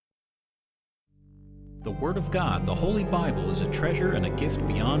The Word of God, the Holy Bible, is a treasure and a gift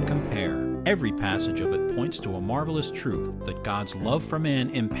beyond compare. Every passage of it points to a marvelous truth that God's love for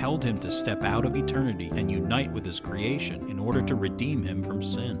man impelled him to step out of eternity and unite with his creation in order to redeem him from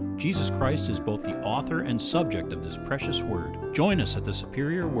sin. Jesus Christ is both the author and subject of this precious Word. Join us at the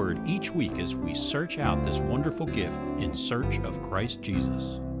Superior Word each week as we search out this wonderful gift in search of Christ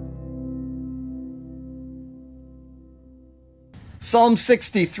Jesus. Psalm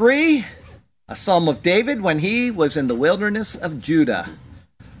 63, a psalm of David when he was in the wilderness of Judah.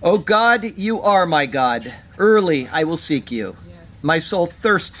 O God, you are my God. Early I will seek you. Yes. My soul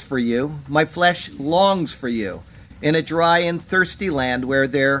thirsts for you. My flesh longs for you in a dry and thirsty land where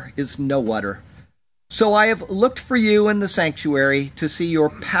there is no water. So I have looked for you in the sanctuary to see your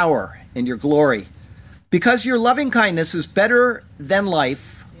power and your glory. Because your loving kindness is better than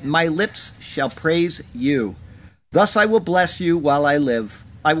life, my lips shall praise you. Thus I will bless you while I live.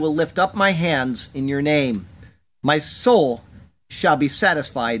 I will lift up my hands in your name. My soul shall be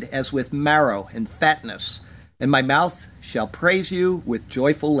satisfied as with marrow and fatness, and my mouth shall praise you with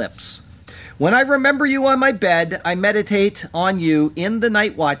joyful lips. When I remember you on my bed, I meditate on you in the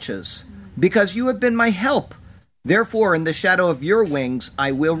night watches, because you have been my help. Therefore, in the shadow of your wings,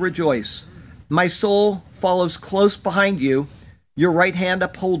 I will rejoice. My soul follows close behind you. Your right hand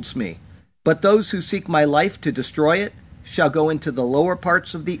upholds me. But those who seek my life to destroy it shall go into the lower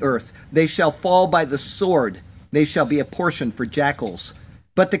parts of the earth. They shall fall by the sword. They shall be a portion for jackals.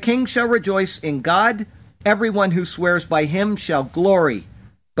 But the king shall rejoice in God. Everyone who swears by him shall glory.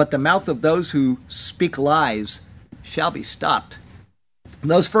 But the mouth of those who speak lies shall be stopped.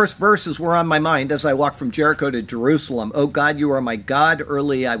 Those first verses were on my mind as I walked from Jericho to Jerusalem. O God, you are my God.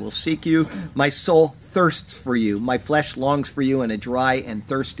 Early I will seek you. My soul thirsts for you. My flesh longs for you in a dry and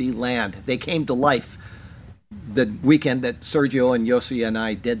thirsty land. They came to life the weekend that Sergio and Yossi and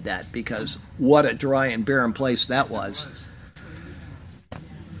I did that, because what a dry and barren place that was.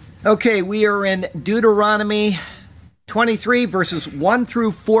 Okay, we are in Deuteronomy 23, verses 1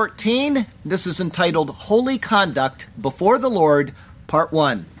 through 14. This is entitled Holy Conduct Before the Lord, Part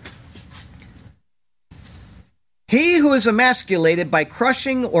 1. He who is emasculated by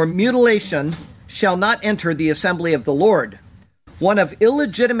crushing or mutilation shall not enter the assembly of the Lord. One of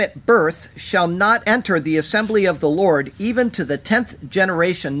illegitimate birth shall not enter the assembly of the Lord. Even to the 10th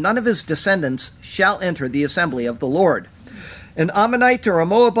generation, none of his descendants shall enter the assembly of the Lord. An Ammonite or a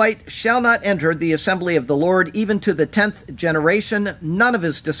Moabite shall not enter the assembly of the Lord. Even to the 10th generation, none of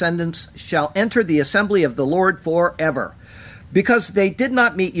his descendants shall enter the assembly of the Lord forever. Because they did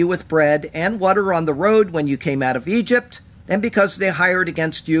not meet you with bread and water on the road when you came out of Egypt, and because they hired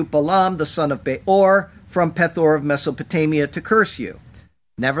against you Balaam the son of Beor from Pethor of Mesopotamia to curse you.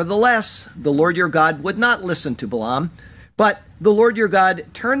 Nevertheless, the Lord your God would not listen to Balaam, but the Lord your God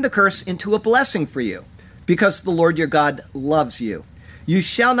turned the curse into a blessing for you, because the Lord your God loves you. You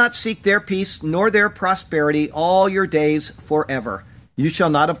shall not seek their peace nor their prosperity all your days forever. You shall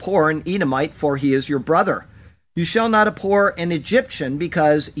not abhor an Edomite, for he is your brother. You shall not abhor an Egyptian,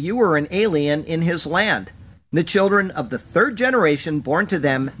 because you were an alien in his land. The children of the 3rd generation born to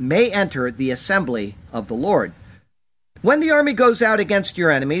them may enter the assembly of the Lord. When the army goes out against your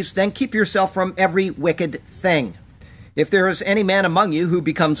enemies, then keep yourself from every wicked thing. If there is any man among you who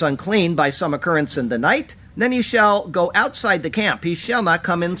becomes unclean by some occurrence in the night, then he shall go outside the camp. He shall not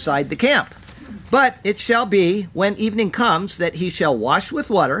come inside the camp. But it shall be, when evening comes, that he shall wash with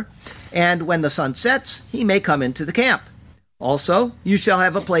water, and when the sun sets, he may come into the camp. Also, you shall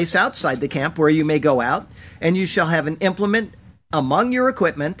have a place outside the camp where you may go out, and you shall have an implement among your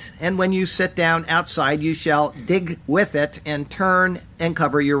equipment, and when you sit down outside, you shall dig with it and turn and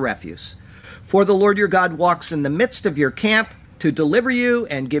cover your refuse. For the Lord your God walks in the midst of your camp to deliver you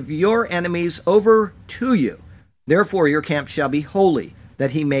and give your enemies over to you. Therefore your camp shall be holy,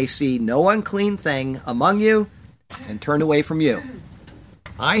 that he may see no unclean thing among you and turn away from you.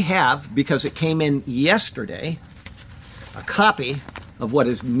 I have, because it came in yesterday, a copy of what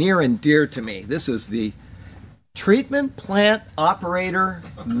is near and dear to me. This is the Treatment Plant Operator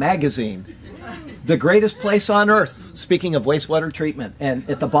Magazine, the greatest place on earth, speaking of wastewater treatment. And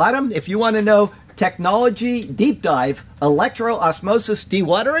at the bottom, if you want to know technology deep dive, electro-osmosis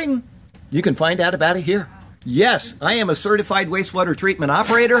dewatering, you can find out about it here. Yes, I am a certified wastewater treatment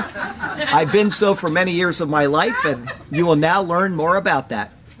operator. I've been so for many years of my life, and you will now learn more about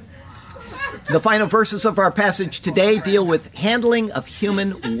that. The final verses of our passage today deal with handling of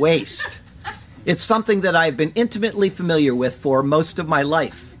human waste. It's something that I've been intimately familiar with for most of my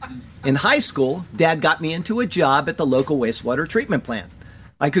life. In high school, Dad got me into a job at the local wastewater treatment plant.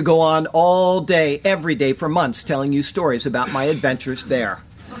 I could go on all day, every day for months telling you stories about my adventures there.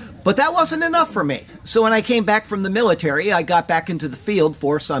 But that wasn't enough for me. So when I came back from the military, I got back into the field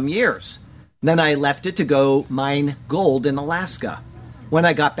for some years. Then I left it to go mine gold in Alaska. When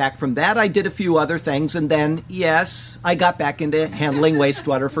I got back from that, I did a few other things, and then, yes, I got back into handling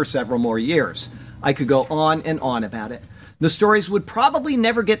wastewater for several more years. I could go on and on about it. The stories would probably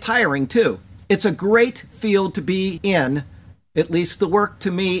never get tiring, too. It's a great field to be in. At least the work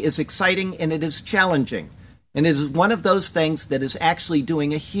to me is exciting and it is challenging. And it is one of those things that is actually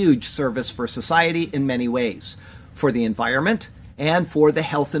doing a huge service for society in many ways, for the environment and for the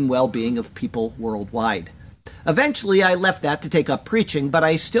health and well-being of people worldwide. Eventually, I left that to take up preaching, but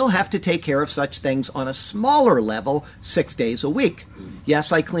I still have to take care of such things on a smaller level 6 days a week.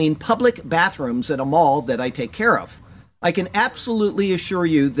 Yes, I clean public bathrooms at a mall that I take care of. I can absolutely assure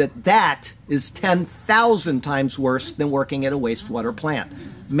you that that is 10,000 times worse than working at a wastewater plant,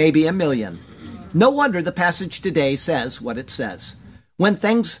 maybe 1,000,000. No wonder the passage today says what it says. When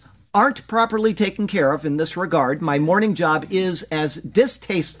things aren't properly taken care of in this regard, my morning job is as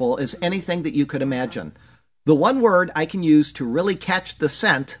distasteful as anything that you could imagine. The one word I can use to really catch the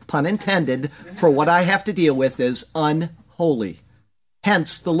scent, pun intended, for what I have to deal with is unholy.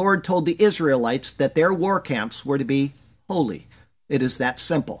 Hence, the Lord told the Israelites that their war camps were to be holy. It is that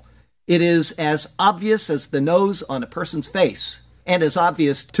simple. It is as obvious as the nose on a person's face, and as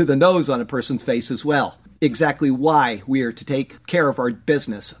obvious to the nose on a person's face as well, exactly why we are to take care of our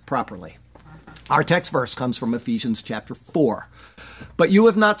business properly. Our text verse comes from Ephesians chapter 4. But you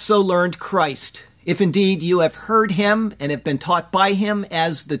have not so learned Christ, if indeed you have heard him and have been taught by him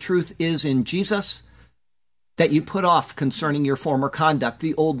as the truth is in Jesus, that you put off concerning your former conduct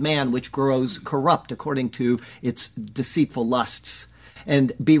the old man which grows corrupt according to its deceitful lusts,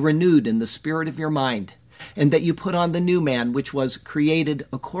 and be renewed in the spirit of your mind, and that you put on the new man which was created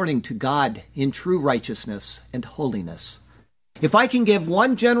according to God in true righteousness and holiness. If I can give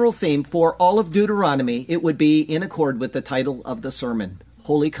one general theme for all of Deuteronomy, it would be in accord with the title of the sermon,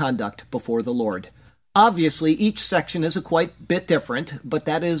 Holy Conduct Before the Lord. Obviously, each section is a quite bit different, but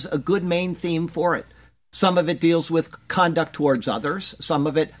that is a good main theme for it. Some of it deals with conduct towards others, some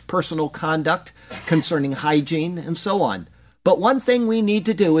of it personal conduct concerning hygiene, and so on. But one thing we need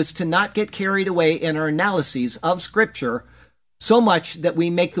to do is to not get carried away in our analyses of Scripture so much that we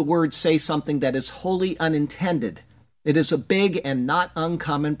make the word say something that is wholly unintended. It is a big and not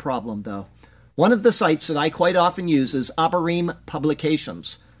uncommon problem, though. One of the sites that I quite often use is Abarim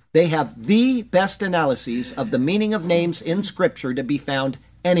Publications. They have the best analyses of the meaning of names in Scripture to be found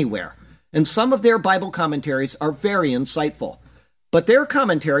anywhere. And some of their Bible commentaries are very insightful. But their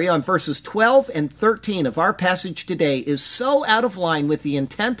commentary on verses 12 and 13 of our passage today is so out of line with the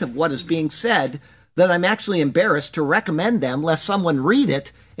intent of what is being said that I'm actually embarrassed to recommend them lest someone read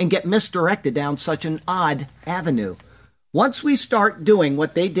it and get misdirected down such an odd avenue. Once we start doing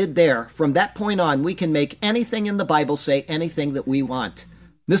what they did there, from that point on, we can make anything in the Bible say anything that we want.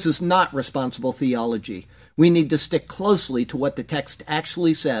 This is not responsible theology. We need to stick closely to what the text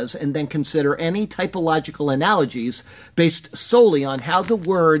actually says and then consider any typological analogies based solely on how the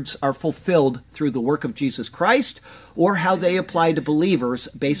words are fulfilled through the work of Jesus Christ or how they apply to believers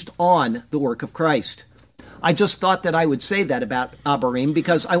based on the work of Christ. I just thought that I would say that about Abarim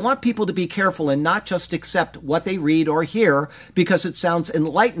because I want people to be careful and not just accept what they read or hear because it sounds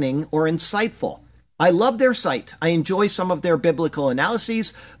enlightening or insightful. I love their site. I enjoy some of their biblical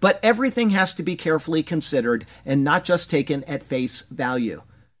analyses, but everything has to be carefully considered and not just taken at face value.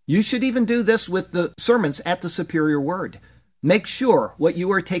 You should even do this with the sermons at the Superior Word. Make sure what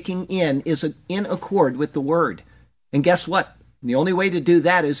you are taking in is in accord with the Word. And guess what? The only way to do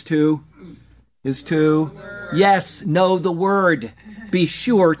that is to yes, know the Word. Be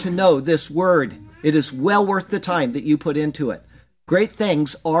sure to know this Word. It is well worth the time that you put into it. Great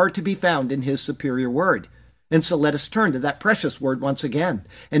things are to be found in his superior word. And so let us turn to that precious word once again.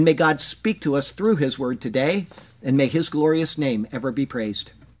 And may God speak to us through his word today, and may his glorious name ever be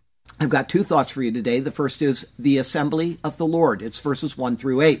praised. I've got two thoughts for you today. The first is the assembly of the Lord. It's verses 1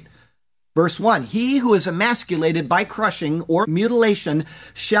 through 8. Verse 1, he who is emasculated by crushing or mutilation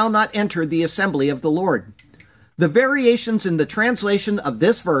shall not enter the assembly of the Lord. The variations in the translation of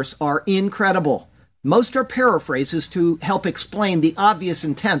this verse are incredible. Most are paraphrases to help explain the obvious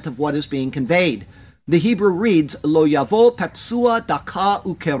intent of what is being conveyed. The Hebrew reads, Lo yavo patsua daka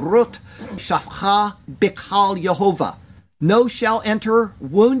ukerut shafcha bikhal Yehovah. No shall enter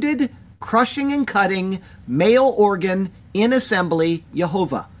wounded, crushing and cutting, male organ in assembly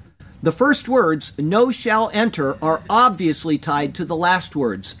Yehovah. The first words, no shall enter, are obviously tied to the last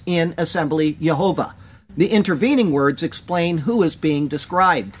words, in assembly Yehovah. The intervening words explain who is being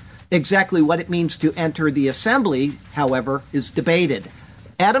described. Exactly what it means to enter the assembly, however, is debated.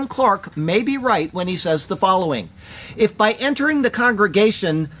 Adam Clarke may be right when he says the following: if by entering the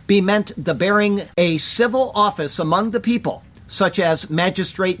congregation be meant the bearing a civil office among the people, such as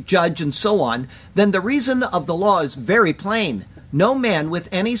magistrate, judge, and so on, then the reason of the law is very plain. No man with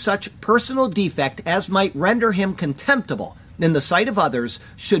any such personal defect as might render him contemptible in the sight of others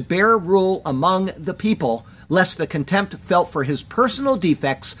should bear rule among the people, lest the contempt felt for his personal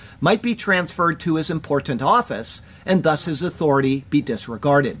defects might be transferred to his important office, and thus his authority be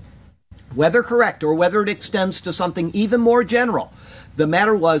disregarded. Whether correct or whether it extends to something even more general, the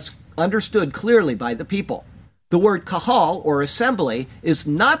matter was understood clearly by the people. The word kahal, or assembly, is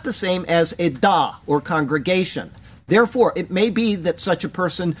not the same as edah, or congregation. Therefore, it may be that such a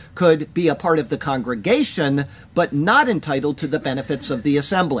person could be a part of the congregation, but not entitled to the benefits of the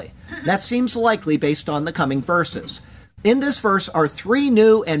assembly. That seems likely based on the coming verses. In this verse are three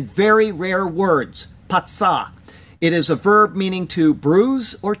new and very rare words: patsah. It is a verb meaning to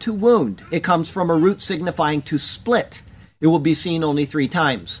bruise or to wound. It comes from a root signifying to split. It will be seen only 3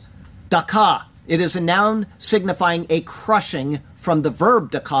 times. Dakah. It is a noun signifying a crushing from the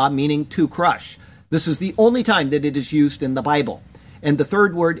verb dakah, meaning to crush. This is the only time that it is used in the Bible. And the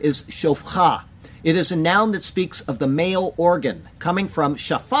third word is shofcha. It is a noun that speaks of the male organ, coming from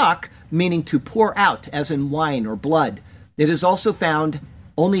shafak, meaning to pour out, as in wine or blood. It is also found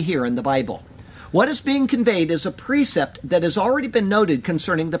only here in the Bible. What is being conveyed is a precept that has already been noted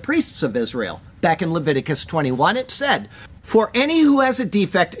concerning the priests of Israel. Back in Leviticus 21, it said, "For any who has a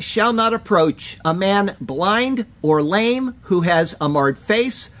defect shall not approach a man blind or lame who has a marred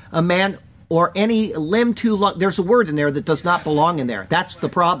face, a man or any limb too long." There's a word in there that does not belong in there. That's the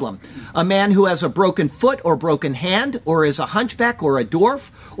problem. A man who has a broken foot or broken hand, or is a hunchback or a dwarf,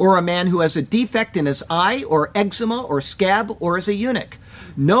 or a man who has a defect in his eye, or eczema or scab, or is a eunuch.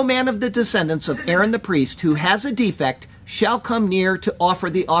 No man of the descendants of Aaron the priest who has a defect shall come near to offer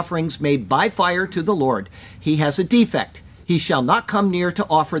the offerings made by fire to the Lord. He has a defect. He shall not come near to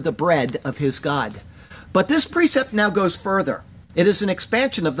offer the bread of his God. But this precept now goes further. It is an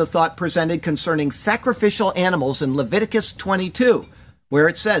expansion of the thought presented concerning sacrificial animals in Leviticus 22, where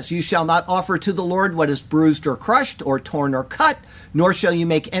it says, "You shall not offer to the Lord what is bruised or crushed or torn or cut, nor shall you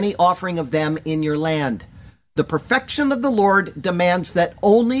make any offering of them in your land." The perfection of the Lord demands that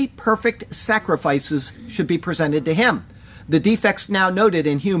only perfect sacrifices should be presented to him. The defects now noted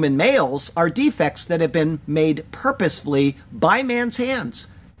in human males are defects that have been made purposefully by man's hands.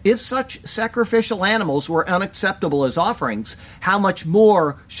 If such sacrificial animals were unacceptable as offerings, how much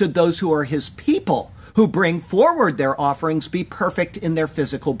more should those who are his people, who bring forward their offerings, be perfect in their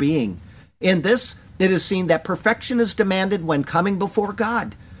physical being? In this, it is seen that perfection is demanded when coming before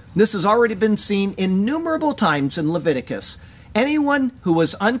God. This has already been seen innumerable times in Leviticus. Anyone who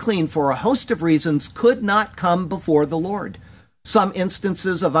was unclean for a host of reasons could not come before the Lord. Some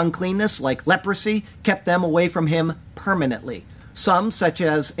instances of uncleanness, like leprosy, kept them away from him permanently. Some, such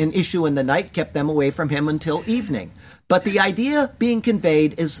as an issue in the night, kept them away from him until evening. But the idea being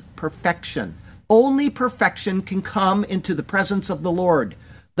conveyed is perfection. Only perfection can come into the presence of the Lord.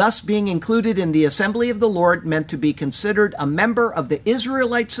 Thus, being included in the assembly of the Lord meant to be considered a member of the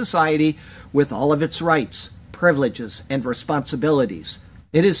Israelite society with all of its rights, privileges, and responsibilities.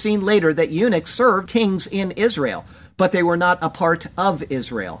 It is seen later that eunuchs served kings in Israel, but they were not a part of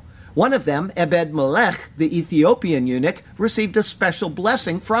Israel. One of them, Ebed-Melech, the Ethiopian eunuch, received a special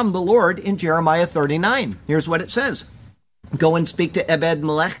blessing from the Lord in Jeremiah 39. Here's what it says. "Go and speak to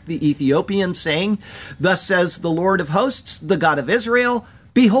Ebed-Melech, the Ethiopian, saying, 'Thus says the Lord of hosts, the God of Israel,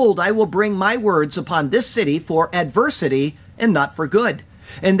 Behold, I will bring my words upon this city for adversity and not for good,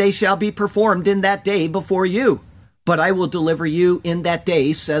 and they shall be performed in that day before you. But I will deliver you in that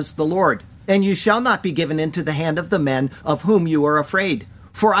day, says the Lord, and you shall not be given into the hand of the men of whom you are afraid.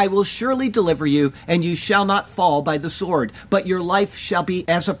 For I will surely deliver you, and you shall not fall by the sword, but your life shall be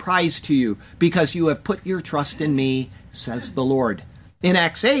as a prize to you, because you have put your trust in me, says the Lord." In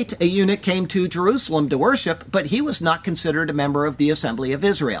Acts 8, a eunuch came to Jerusalem to worship, but he was not considered a member of the assembly of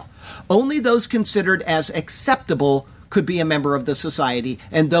Israel. Only those considered as acceptable could be a member of the society,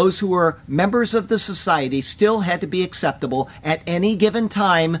 and those who were members of the society still had to be acceptable at any given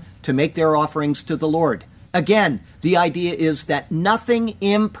time to make their offerings to the Lord. Again, the idea is that nothing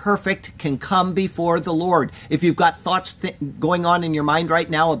imperfect can come before the Lord. If you've got thoughts going on in your mind right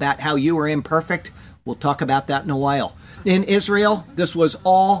now about how you are imperfect, we'll talk about that in a while. In Israel, this was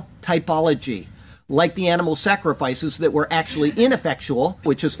all typology. Like the animal sacrifices that were actually ineffectual,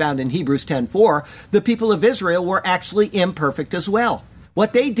 which is found in Hebrews 10:4, the people of Israel were actually imperfect as well.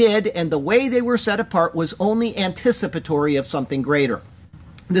 What they did and the way they were set apart was only anticipatory of something greater.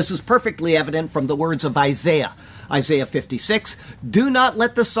 This is perfectly evident from the words of Isaiah. Isaiah 56, do not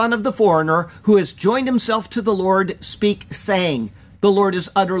let the son of the foreigner who has joined himself to the Lord speak, saying, the Lord has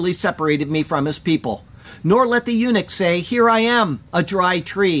utterly separated me from his people. Nor let the eunuch say, here I am, a dry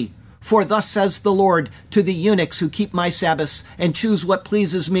tree. For thus says the Lord to the eunuchs who keep my Sabbaths and choose what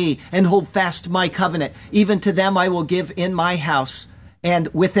pleases me and hold fast my covenant, even to them I will give in my house and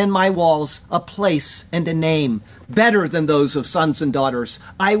within my walls a place and a name, better than those of sons and daughters.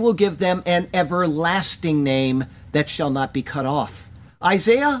 I will give them an everlasting name that shall not be cut off.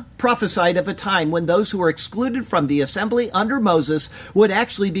 Isaiah prophesied of a time when those who were excluded from the assembly under Moses would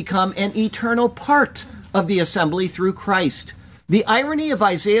actually become an eternal part of the assembly through Christ. The irony of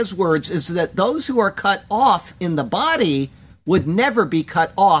Isaiah's words is that those who are cut off in the body would never be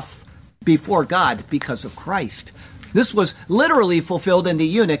cut off before God because of Christ. This was literally fulfilled in the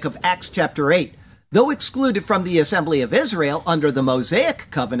eunuch of Acts chapter 8. Though excluded from the assembly of Israel under the Mosaic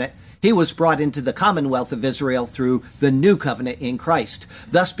covenant, he was brought into the commonwealth of Israel through the new covenant in Christ,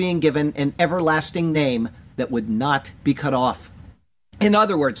 thus being given an everlasting name that would not be cut off. In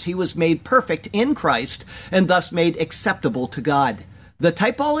other words, he was made perfect in Christ and thus made acceptable to God. The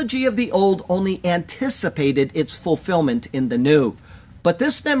typology of the old only anticipated its fulfillment in the new. But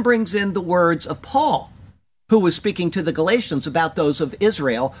this then brings in the words of Paul, who was speaking to the Galatians about those of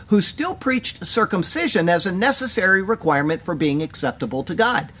Israel who still preached circumcision as a necessary requirement for being acceptable to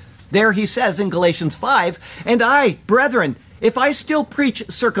God. There he says in Galatians 5, and I, brethren, if I still preach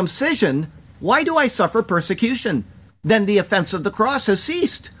circumcision, why do I suffer persecution? Then the offense of the cross has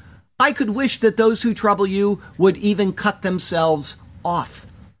ceased. I could wish that those who trouble you would even cut themselves off.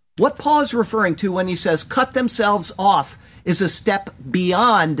 What Paul is referring to when he says cut themselves off is a step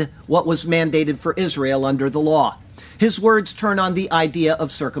beyond what was mandated for Israel under the law. His words turn on the idea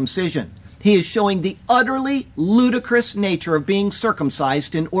of circumcision. He is showing the utterly ludicrous nature of being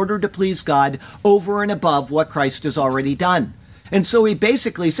circumcised in order to please God over and above what Christ has already done. And so he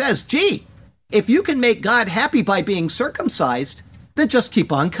basically says, gee, if you can make God happy by being circumcised, then just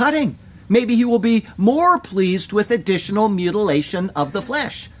keep on cutting. Maybe he will be more pleased with additional mutilation of the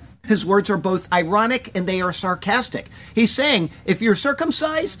flesh. His words are both ironic and they are sarcastic. He's saying, if you're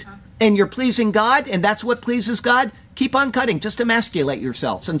circumcised and you're pleasing God, and that's what pleases God, keep on cutting, just emasculate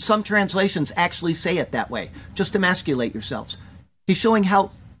yourselves. And some translations actually say it that way, just emasculate yourselves. He's showing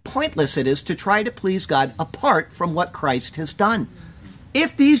how pointless it is to try to please God apart from what Christ has done.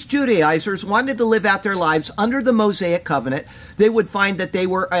 If these Judaizers wanted to live out their lives under the Mosaic covenant, they would find that they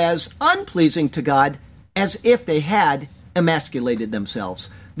were as unpleasing to God as if they had emasculated themselves.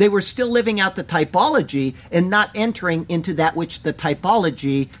 They were still living out the typology and not entering into that which the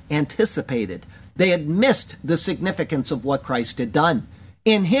typology anticipated. They had missed the significance of what Christ had done.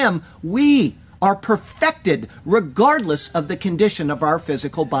 In him, we are perfected regardless of the condition of our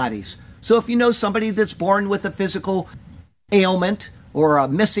physical bodies. So if you know somebody that's born with a physical ailment or a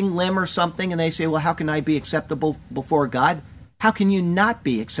missing limb or something, and they say, well, how can I be acceptable before God? How can you not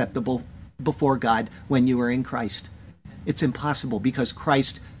be acceptable before God when you are in Christ? It's impossible because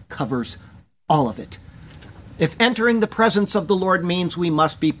Christ covers all of it. If entering the presence of the Lord means we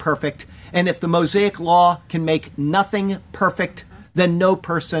must be perfect, and if the Mosaic law can make nothing perfect, then no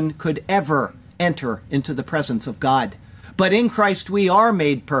person could ever enter into the presence of God. But in Christ we are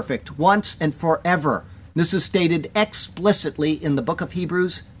made perfect once and forever. This is stated explicitly in the book of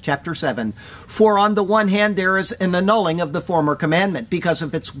Hebrews, chapter 7. For on the one hand, there is an annulling of the former commandment because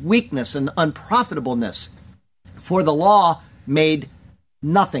of its weakness and unprofitableness. For the law made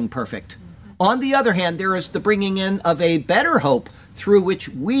nothing perfect. On the other hand, there is the bringing in of a better hope through which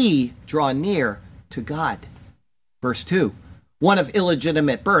we draw near to God. Verse 2. One of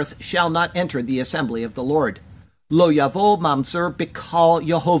illegitimate birth shall not enter the assembly of the Lord. Lo yavo mamzer bikal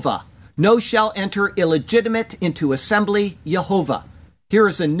Yehovah. No shall enter illegitimate into assembly Yehovah. Here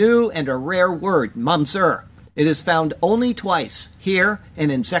is a new and a rare word, mamzer. It is found only twice, here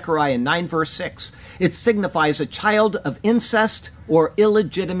and in Zechariah 9 verse 6. It signifies a child of incest or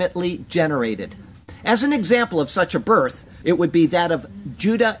illegitimately generated. As an example of such a birth, it would be that of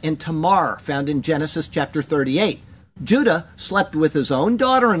Judah and Tamar, found in Genesis chapter 38. Judah slept with his own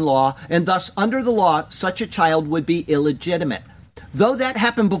daughter-in-law, and thus under the law, such a child would be illegitimate. Though that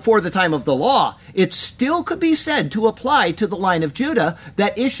happened before the time of the law, it still could be said to apply to the line of Judah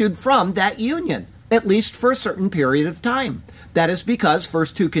that issued from that union, at least for a certain period of time. That is because,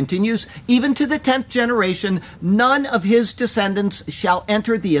 verse 2 continues, even to the 10th generation, none of his descendants shall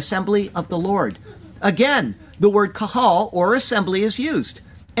enter the assembly of the Lord. Again, the word kahal, or assembly, is used.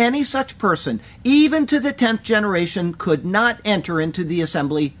 Any such person, even to the 10th generation, could not enter into the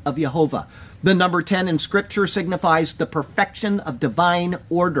assembly of Yehovah. The number 10 in Scripture signifies the perfection of divine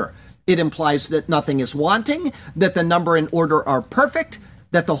order. It implies that nothing is wanting, that the number and order are perfect,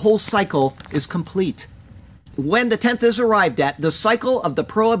 that the whole cycle is complete. When the 10th is arrived at, the cycle of the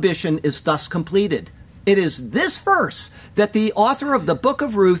prohibition is thus completed. It is this verse that the author of the book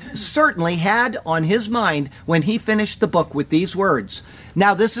of Ruth certainly had on his mind when he finished the book with these words.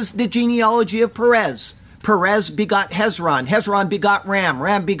 Now this is the genealogy of Perez. Perez begot Hezron. Hezron begot Ram.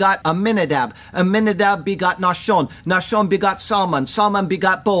 Ram begot Amminadab. Amminadab begot Nahshon. Nahshon begot Salmon. Salmon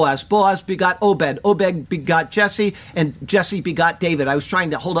begot Boaz. Boaz begot Obed. Obed begot Jesse. And Jesse begot David. I was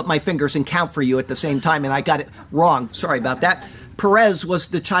trying to hold up my fingers and count for you at the same time, and I got it wrong. Sorry about that. Perez was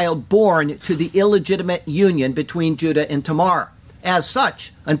the child born to the illegitimate union between Judah and Tamar. As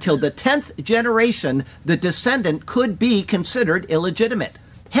such, until the 10th generation, the descendant could be considered illegitimate.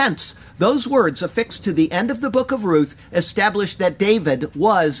 Hence, those words affixed to the end of the book of Ruth establish that David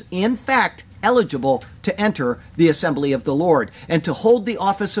was, in fact, eligible to enter the assembly of the Lord and to hold the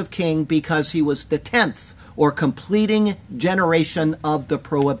office of king because he was the 10th or completing generation of the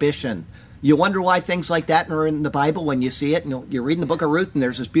prohibition. You wonder why things like that are in the Bible when you see it. You're reading the book of Ruth and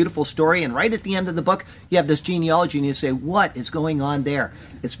there's this beautiful story, and right at the end of the book you have this genealogy and you say, what is going on there?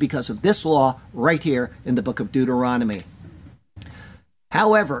 It's because of this law right here in the book of Deuteronomy.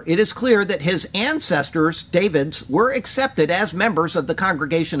 However, it is clear that his ancestors, David's, were accepted as members of the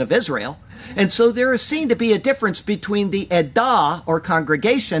congregation of Israel, and so there is seen to be a difference between the Edah, or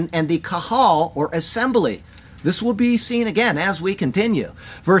congregation, and the Kahal, or assembly. This will be seen again as we continue.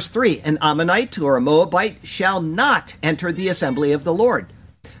 Verse 3, an Ammonite or a Moabite shall not enter the assembly of the Lord.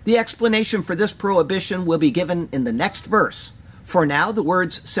 The explanation for this prohibition will be given in the next verse. For now, the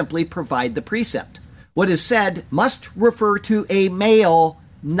words simply provide the precept. What is said must refer to a male,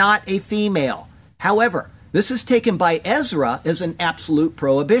 not a female. However, this is taken by Ezra as an absolute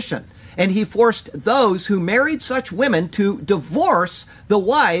prohibition, and he forced those who married such women to divorce the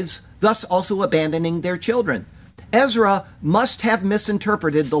wives, thus also abandoning their children. Ezra must have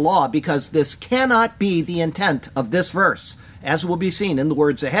misinterpreted the law because this cannot be the intent of this verse, as will be seen in the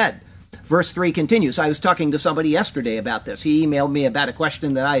words ahead. Verse 3 continues. I was talking to somebody yesterday about this. He emailed me about a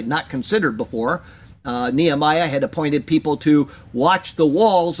question that I had not considered before. Nehemiah had appointed people to watch the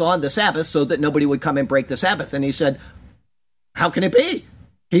walls on the Sabbath so that nobody would come and break the Sabbath. And he said, how can it be?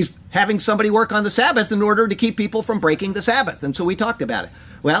 He's having somebody work on the Sabbath in order to keep people from breaking the Sabbath. And so we talked about it.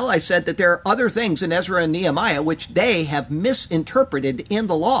 Well, I said that there are other things in Ezra and Nehemiah which they have misinterpreted in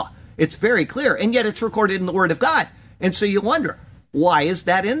the law. It's very clear, and yet it's recorded in the Word of God. And so you wonder, why is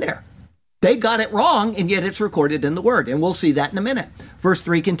that in there? They got it wrong, and yet it's recorded in the Word, and we'll see that in a minute. Verse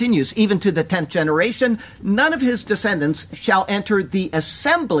 3 continues, even to the 10th generation, none of his descendants shall enter the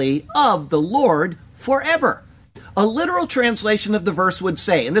assembly of the Lord forever. A literal translation of the verse would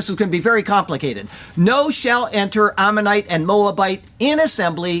say, and this is going to be very complicated, no shall enter Ammonite and Moabite in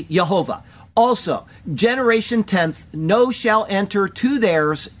assembly Jehovah. Also, generation 10th, no shall enter to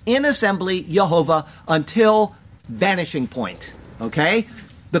theirs in assembly Jehovah until vanishing point. Okay?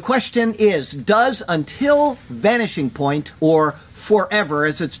 The question is, does until vanishing point, or forever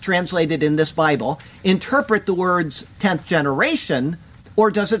as it's translated in this Bible, interpret the words 10th generation, or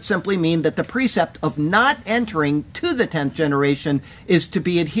does it simply mean that the precept of not entering to the 10th generation is to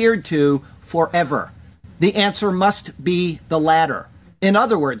be adhered to forever? The answer must be the latter. In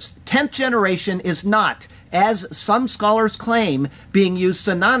other words, 10th generation is not, as some scholars claim, being used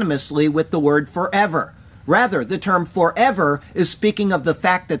synonymously with the word forever. Rather, the term forever is speaking of the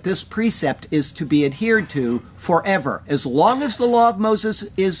fact that this precept is to be adhered to forever. As long as the law of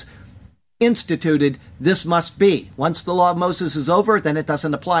Moses is instituted, this must be. Once the law of Moses is over, then it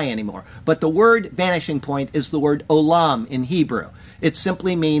doesn't apply anymore. But the word vanishing point is the word olam in Hebrew. It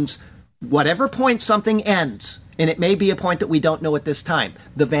simply means whatever point something ends, and it may be a point that we don't know at this time,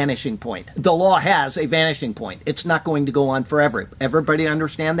 the vanishing point. The law has a vanishing point. It's not going to go on forever. Everybody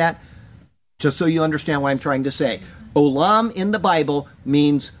understand that? Just so you understand what I'm trying to say. Olam in the Bible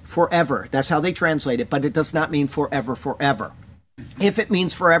means forever. That's how they translate it, but it does not mean forever, forever. If it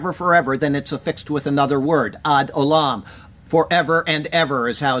means forever, forever, then it's affixed with another word, ad olam. Forever and ever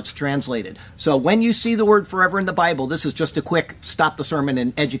is how it's translated. So when you see the word forever in the Bible, this is just a quick stop the sermon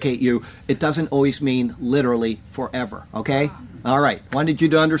and educate you. It doesn't always mean literally forever, okay? All right, wanted you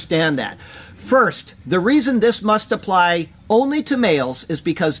to understand that. First, the reason this must apply only to males is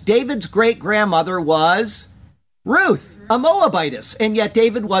because David's great-grandmother was Ruth, a Moabitess, and yet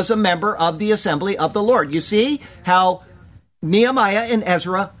David was a member of the assembly of the Lord. You see how Nehemiah and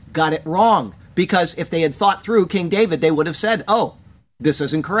Ezra got it wrong, because if they had thought through King David, they would have said, oh, This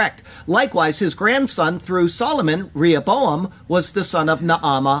isn't correct. Likewise, his grandson through Solomon, Rehoboam, was the son of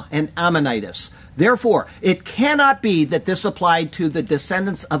Naamah and Ammonitis. Therefore, it cannot be that this applied to the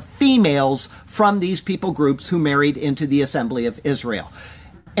descendants of females from these people groups who married into the assembly of Israel.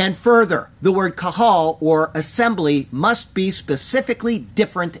 And further, the word kahal, or assembly, must be specifically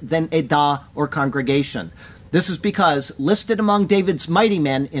different than edah, or congregation. This is because listed among David's mighty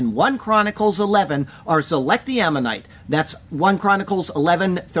men in 1 Chronicles 11 are Zelek the Ammonite, that's 1 Chronicles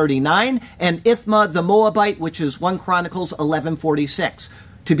 11:39, and Ithma the Moabite, which is 1 Chronicles 11:46.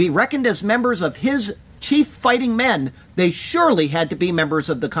 To be reckoned as members of his chief fighting men, they surely had to be members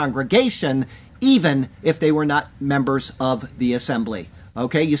of the congregation, even if they were not members of the assembly.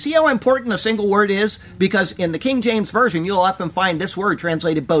 Okay, you see how important a single word is? Because in the King James Version, you'll often find this word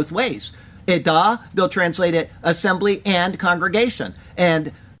translated both ways. Edah, they'll translate it assembly and congregation.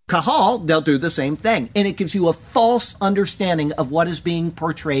 And kahal, they'll do the same thing. And it gives you a false understanding of what is being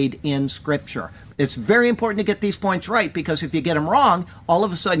portrayed in Scripture. It's very important to get these points right, because if you get them wrong, all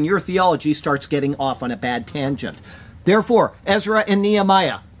of a sudden your theology starts getting off on a bad tangent. Therefore, Ezra and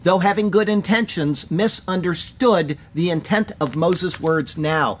Nehemiah, though having good intentions, misunderstood the intent of Moses' words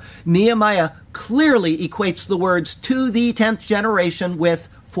now. Nehemiah clearly equates the words to the 10th generation with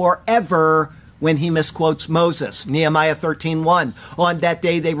forever when he misquotes Moses. Nehemiah 13:1. On that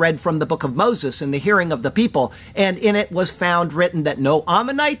day they read from the book of Moses in the hearing of the people, and in it was found written that no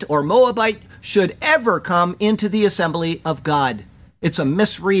Ammonite or Moabite should ever come into the assembly of God. It's a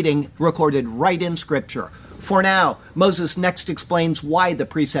misreading recorded right in Scripture. For now, Moses next explains why the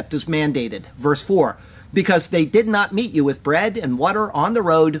precept is mandated. Verse 4, because they did not meet you with bread and water on the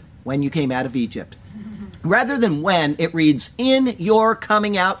road when you came out of Egypt. Rather than when, it reads, in your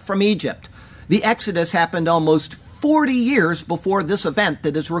coming out from Egypt. The Exodus happened almost 40 years before this event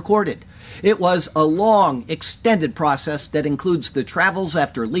that is recorded. It was a long, extended process that includes the travels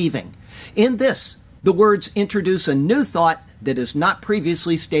after leaving. In this, the words introduce a new thought that is not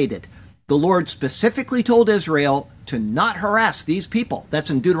previously stated. The Lord specifically told Israel to not harass these people.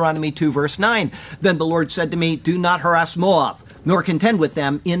 That's in Deuteronomy 2, verse 9. Then the Lord said to me, do not harass Moab, nor contend with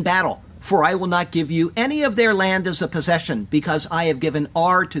them in battle. For I will not give you any of their land as a possession, because I have given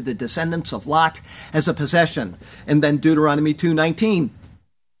Ar to the descendants of Lot as a possession. And then Deuteronomy 2:19.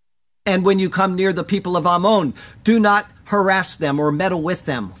 And when you come near the people of Ammon, do not harass them or meddle with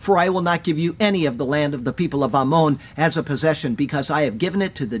them, for I will not give you any of the land of the people of Ammon as a possession, because I have given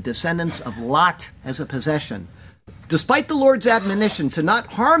it to the descendants of Lot as a possession. Despite the Lord's admonition to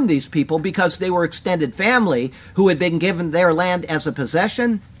not harm these people because they were extended family who had been given their land as a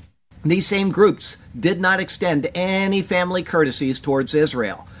possession, these same groups did not extend any family courtesies towards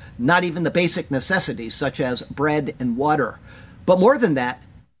Israel, not even the basic necessities such as bread and water. But more than that,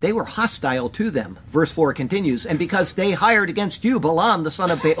 they were hostile to them. Verse 4 continues, and because they hired against you Balaam, the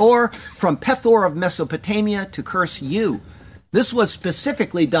son of Beor, from Pethor of Mesopotamia to curse you. This was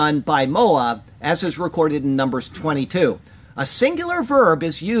specifically done by Moab, as is recorded in Numbers 22. A singular verb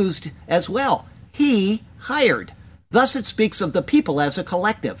is used as well. He hired. Thus it speaks of the people as a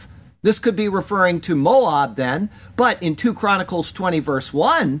collective. This could be referring to Moab then, but in 2 Chronicles 20 verse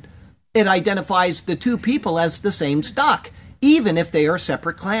 1, it identifies the two people as the same stock, even if they are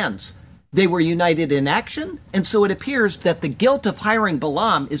separate clans. They were united in action, and so it appears that the guilt of hiring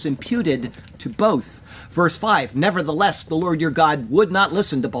Balaam is imputed to both. Verse 5, nevertheless, the Lord your God would not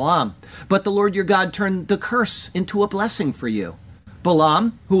listen to Balaam, but the Lord your God turned the curse into a blessing for you.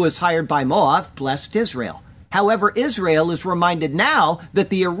 Balaam, who was hired by Moab, blessed Israel. However, Israel is reminded now that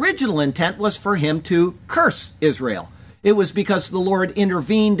the original intent was for him to curse Israel. It was because the Lord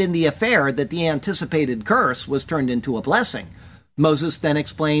intervened in the affair that the anticipated curse was turned into a blessing. Moses then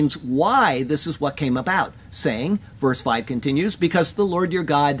explains why this is what came about, saying, verse 5 continues, because the Lord your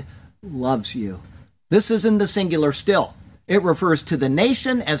God loves you. This is in the singular still. It refers to the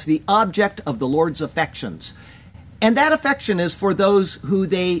nation as the object of the Lord's affections. And that affection is for those who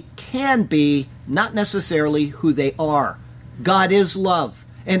they can be, not necessarily who they are. God is love,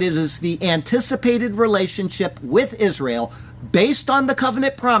 and it is the anticipated relationship with Israel based on the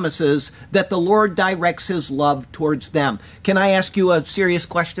covenant promises that the Lord directs his love towards them. Can I ask you a serious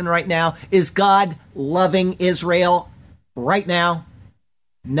question right now? Is God loving Israel right now?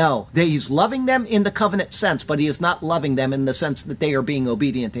 No, he's loving them in the covenant sense, but he is not loving them in the sense that they are being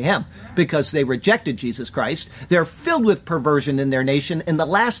obedient to him because they rejected Jesus Christ. They're filled with perversion in their nation, and the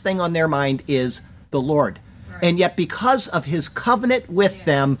last thing on their mind is the Lord. Right. And yet because of his covenant with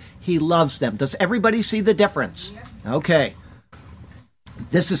them, he loves them. Does everybody see the difference? Okay.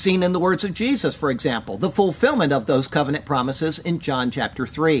 This is seen in the words of Jesus, for example, the fulfillment of those covenant promises in John chapter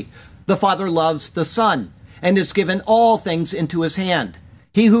 3. The Father loves the Son and is given all things into his hand.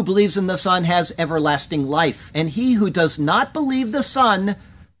 He who believes in the Son has everlasting life, and he who does not believe the Son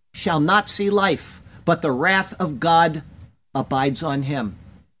shall not see life, but the wrath of God abides on him.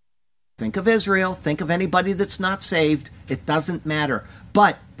 Think of Israel. Think of anybody that's not saved. It doesn't matter.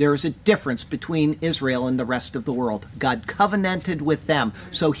 But there is a difference between Israel and the rest of the world. God covenanted with them,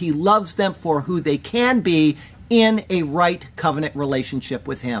 so he loves them for who they can be in a right covenant relationship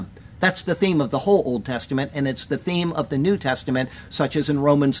with him. That's the theme of the whole Old Testament, and it's the theme of the New Testament, such as in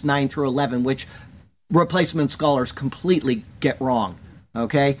Romans 9 through 11, which replacement scholars completely get wrong.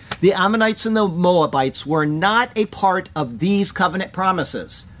 Okay? The Ammonites and the Moabites were not a part of these covenant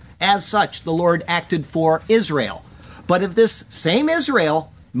promises. As such, the Lord acted for Israel. But of this same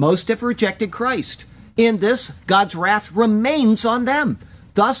Israel, most have rejected Christ. In this, God's wrath remains on them.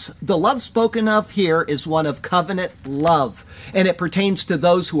 Thus, the love spoken of here is one of covenant love, and it pertains to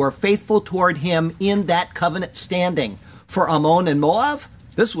those who are faithful toward him in that covenant standing. For Ammon and Moab,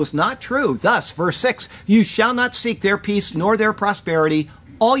 this was not true. Thus, verse 6, you shall not seek their peace nor their prosperity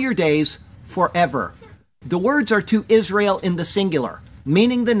all your days forever. The words are to Israel in the singular,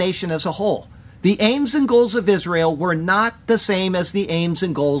 meaning the nation as a whole. The aims and goals of Israel were not the same as the aims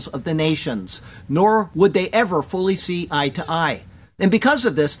and goals of the nations, nor would they ever fully see eye to eye. And because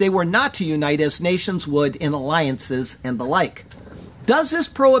of this, they were not to unite as nations would in alliances and the like. Does this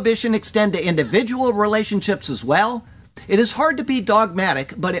prohibition extend to individual relationships as well? It is hard to be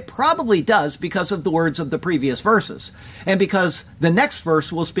dogmatic, but it probably does because of the words of the previous verses, and because the next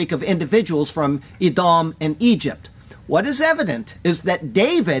verse will speak of individuals from Edom and Egypt. What is evident is that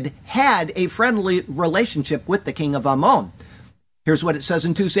David had a friendly relationship with the king of Ammon. Here's what it says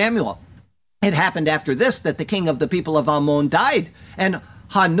in 2 Samuel. It happened after this that the king of the people of Ammon died, and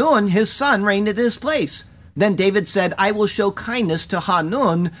Hanun, his son, reigned in his place. Then David said, I will show kindness to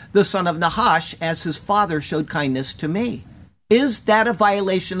Hanun, the son of Nahash, as his father showed kindness to me. Is that a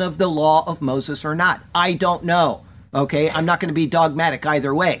violation of the law of Moses or not? I don't know. Okay, I'm not going to be dogmatic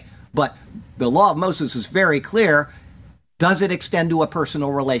either way, but the law of Moses is very clear. Does it extend to a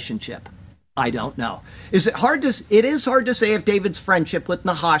personal relationship? I don't know. It is hard to say if David's friendship with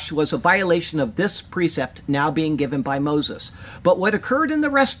Nahash was a violation of this precept now being given by Moses. But what occurred in the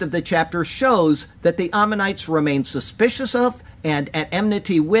rest of the chapter shows that the Ammonites remained suspicious of and at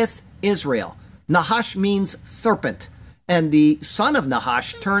enmity with Israel. Nahash means serpent, and the son of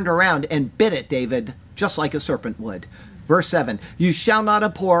Nahash turned around and bit at David just like a serpent would. Verse 7, you shall not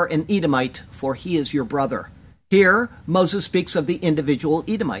abhor an Edomite, for he is your brother. Here, Moses speaks of the individual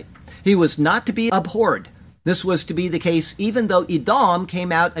Edomite. He was not to be abhorred. This was to be the case even though Edom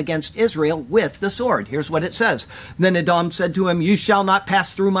came out against Israel with the sword. Here's what it says. Then Edom said to him, you shall not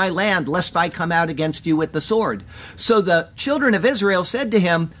pass through my land, lest I come out against you with the sword. So the children of Israel said to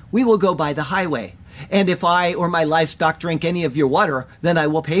him, we will go by the highway. And if I or my livestock drink any of your water, then I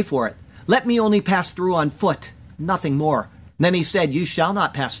will pay for it. Let me only pass through on foot, nothing more. Then he said, you shall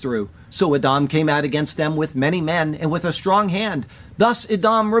not pass through. So Edom came out against them with many men and with a strong hand. Thus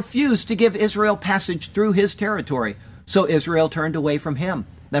Edom refused to give Israel passage through his territory. So Israel turned away from him.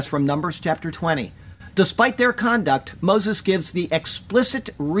 That's from Numbers chapter 20. Despite their conduct, Moses gives the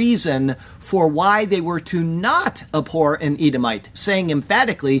explicit reason for why they were to not abhor an Edomite, saying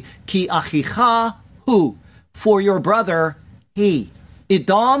emphatically, Ki achicha hu, for your brother he.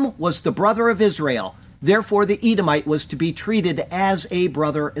 Edom was the brother of Israel. Therefore, the Edomite was to be treated as a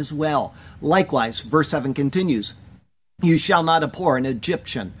brother as well. Likewise, verse 7 continues, you shall not abhor an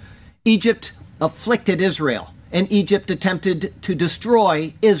Egyptian. Egypt afflicted Israel, and Egypt attempted to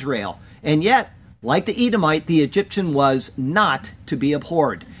destroy Israel. And yet, like the Edomite, the Egyptian was not to be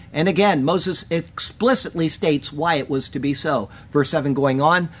abhorred. And again, Moses explicitly states why it was to be so. Verse 7 going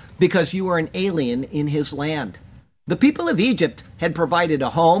on, because you are an alien in his land. The people of Egypt had provided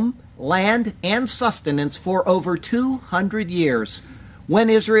a home, land, and sustenance for over 200 years.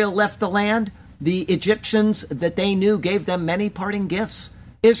 When Israel left the land, the Egyptians that they knew gave them many parting gifts.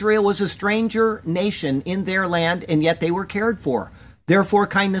 Israel was a stranger nation in their land, and yet they were cared for. Therefore,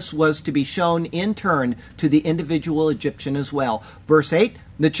 kindness was to be shown in turn to the individual Egyptian as well. Verse 8,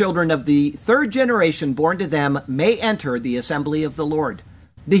 the children of the third generation born to them may enter the assembly of the Lord.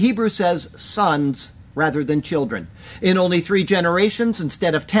 The Hebrew says sons rather than children. In only 3 generations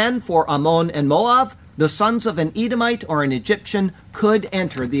instead of 10 for Ammon and Moab, the sons of an Edomite or an Egyptian could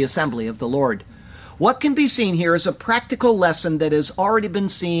enter the assembly of the Lord. What can be seen here is a practical lesson that has already been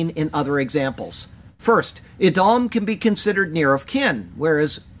seen in other examples. First, Edom can be considered near of kin,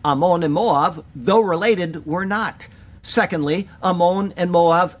 whereas Ammon and Moab, though related, were not. Secondly, Ammon and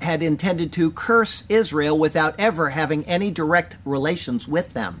Moab had intended to curse Israel without ever having any direct relations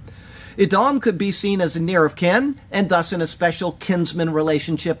with them. Edom could be seen as a near of kin, and thus in a special kinsman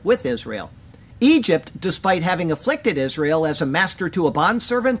relationship with Israel. Egypt, despite having afflicted Israel as a master to a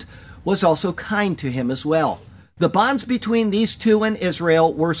bondservant, was also kind to him as well. The bonds between these two and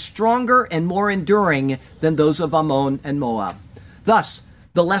Israel were stronger and more enduring than those of Ammon and Moab. Thus,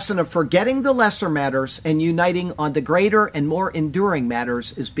 the lesson of forgetting the lesser matters and uniting on the greater and more enduring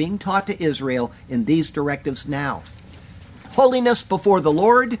matters is being taught to Israel in these directives now. Holiness before the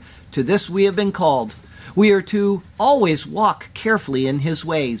Lord, to this we have been called. We are to always walk carefully in his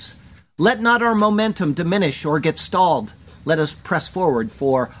ways. Let not our momentum diminish or get stalled. Let us press forward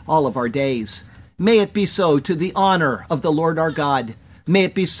for all of our days. May it be so to the honor of the Lord our God. May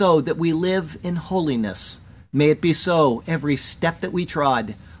it be so that we live in holiness. May it be so every step that we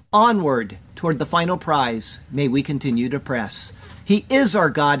trod. Onward toward the final prize, may we continue to press. He is our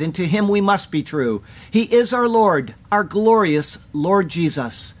God, and to him we must be true. He is our Lord, our glorious Lord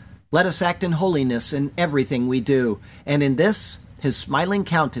Jesus. Let us act in holiness in everything we do, and in this, his smiling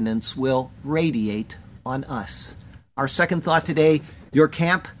countenance will radiate on us. Our second thought today, your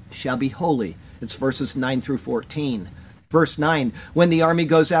camp shall be holy. It's verses 9 through 14. Verse 9, when the army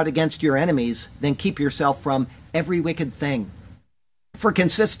goes out against your enemies, then keep yourself from every wicked thing. For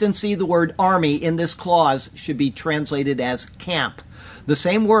consistency, the word army in this clause should be translated as camp. The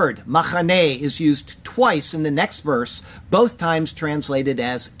same word, machaneh, is used twice in the next verse, both times translated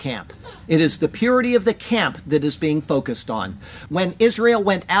as camp. It is the purity of the camp that is being focused on. When Israel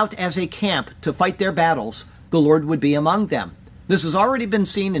went out as a camp to fight their battles, the Lord would be among them. This has already been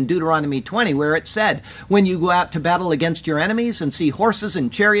seen in Deuteronomy 20, where it said, when you go out to battle against your enemies and see horses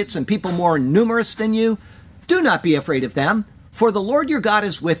and chariots and people more numerous than you, do not be afraid of them, for the Lord your God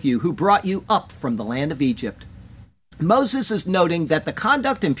is with you, who brought you up from the land of Egypt. Moses is noting that the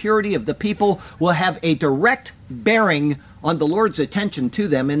conduct and purity of the people will have a direct bearing on the Lord's attention to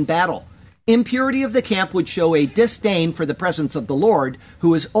them in battle. Impurity of the camp would show a disdain for the presence of the Lord,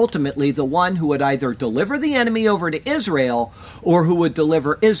 who is ultimately the one who would either deliver the enemy over to Israel or who would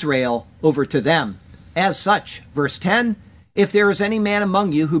deliver Israel over to them. As such, verse 10, if there is any man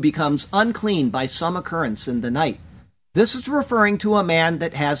among you who becomes unclean by some occurrence in the night. This is referring to a man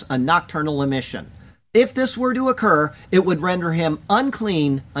that has a nocturnal emission. If this were to occur, it would render him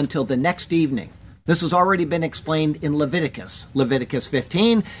unclean until the next evening. This has already been explained in Leviticus. Leviticus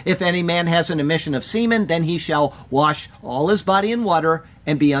 15, if any man has an emission of semen, then he shall wash all his body in water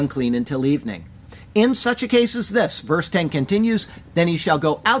and be unclean until evening. In such a case as this, verse 10 continues, then he shall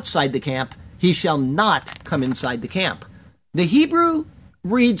go outside the camp, he shall not come inside the camp. The Hebrew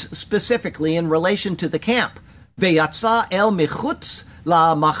reads specifically in relation to the camp. Veyatsa el mechutz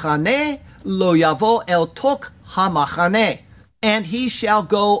la machaneh lo yavo el tok ha-machaneh. And he shall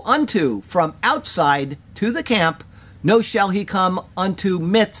go unto, from outside to the camp, no shall he come unto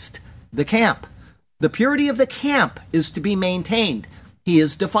midst the camp. The purity of the camp is to be maintained. He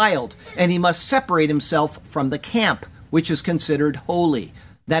is defiled, and he must separate himself from the camp, which is considered holy.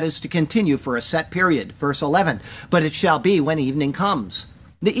 That is to continue for a set period. Verse 11, but it shall be when evening comes.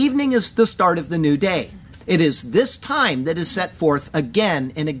 The evening is the start of the new day. It is this time that is set forth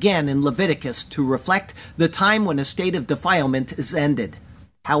again and again in Leviticus to reflect the time when a state of defilement is ended.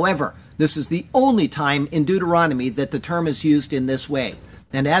 However, this is the only time in Deuteronomy that the term is used in this way,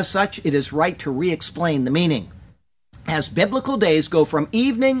 and as such, it is right to re-explain the meaning. As biblical days go from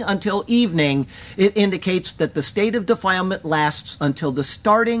evening until evening, it indicates that the state of defilement lasts until the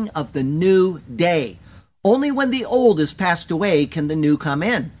starting of the new day. Only when the old is passed away can the new come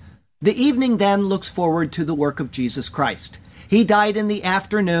in. The evening then looks forward to the work of Jesus Christ. He died in the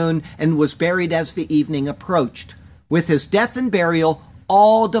afternoon and was buried as the evening approached. With his death and burial,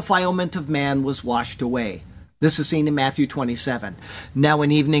 all defilement of man was washed away. This is seen in Matthew 27. Now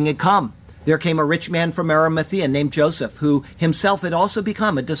when evening had come, there came a rich man from Arimathea named Joseph, who himself had also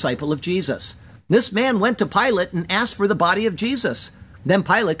become a disciple of Jesus. This man went to Pilate and asked for the body of Jesus. Then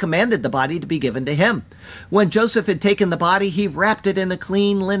Pilate commanded the body to be given to him. When Joseph had taken the body, he wrapped it in a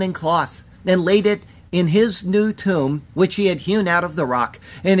clean linen cloth and laid it in his new tomb, which he had hewn out of the rock.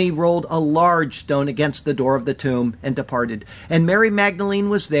 And he rolled a large stone against the door of the tomb and departed. And Mary Magdalene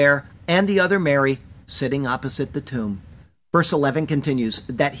was there, and the other Mary, sitting opposite the tomb. Verse 11 continues,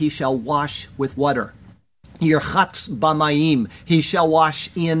 that he shall wash with water. Yirchatz b'mayim, he shall wash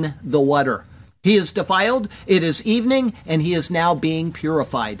in the water. He is defiled, it is evening, and he is now being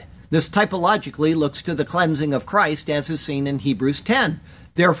purified. This typologically looks to the cleansing of Christ, as is seen in Hebrews 10.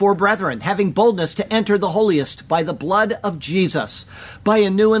 Therefore, brethren, having boldness to enter the holiest by the blood of Jesus, by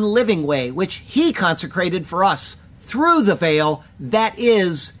a new and living way, which he consecrated for us, through the veil, that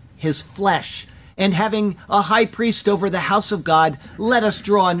is his flesh, And having a high priest over the house of God, let us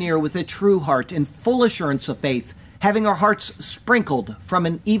draw near with a true heart in full assurance of faith, having our hearts sprinkled from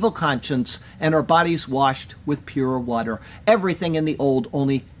an evil conscience and our bodies washed with pure water. Everything in the old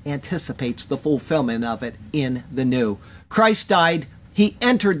only anticipates the fulfillment of it in the new. Christ died, he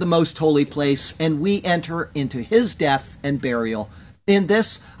entered the most holy place, and we enter into his death and burial. In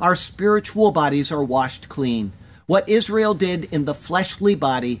this, our spiritual bodies are washed clean. What Israel did in the fleshly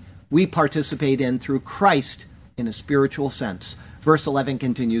body, we participate in through Christ in a spiritual sense. Verse 11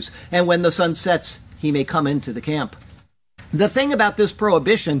 continues, and when the sun sets, he may come into the camp. The thing about this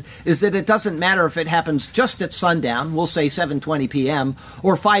prohibition is that it doesn't matter if it happens just at sundown, we'll say 7:20 p.m.,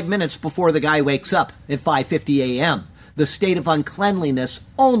 or 5 minutes before the guy wakes up at 5:50 a.m. The state of uncleanliness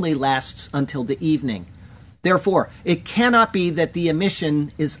only lasts until the evening. Therefore, it cannot be that the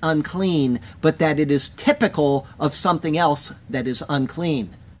emission is unclean, but that it is typical of something else that is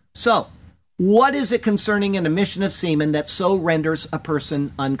unclean. So, what is it concerning an emission of semen that so renders a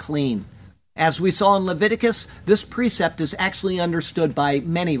person unclean? As we saw in Leviticus, this precept is actually understood by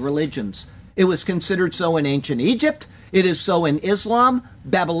many religions. It was considered so in ancient Egypt. It is so in Islam.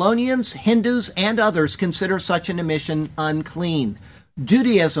 Babylonians, Hindus, and others consider such an emission unclean.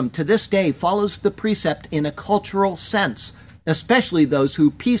 Judaism to this day follows the precept in a cultural sense, especially those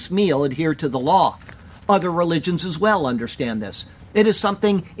who piecemeal adhere to the law. Other religions as well understand this. It is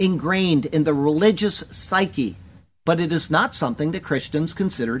something ingrained in the religious psyche, but it is not something that Christians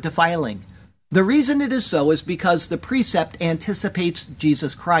consider defiling. The reason it is so is because the precept anticipates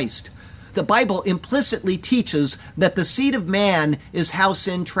Jesus Christ. The Bible implicitly teaches that the seed of man is how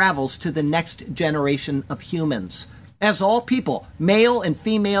sin travels to the next generation of humans. As all people, male and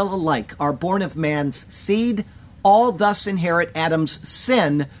female alike, are born of man's seed, all thus inherit Adam's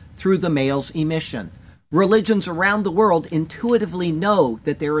sin through the male's emission. Religions around the world intuitively know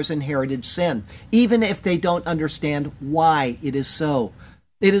that there is inherited sin, even if they don't understand why it is so.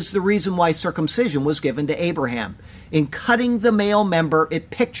 It is the reason why circumcision was given to Abraham. In cutting the male member, it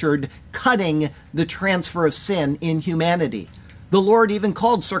pictured cutting the transfer of sin in humanity. The Lord even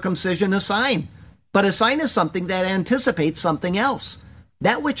called circumcision a sign. But a sign is something that anticipates something else.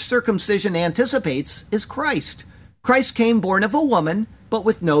 That which circumcision anticipates is Christ. Christ came born of a woman, but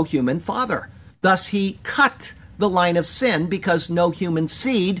with no human father. Thus he cut the line of sin because no human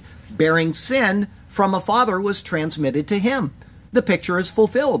seed bearing sin from a father was transmitted to him. The picture is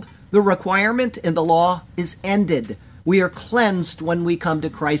fulfilled. The requirement in the law is ended. We are cleansed when we come to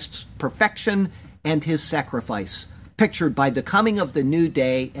Christ's perfection and his sacrifice, pictured by the coming of the new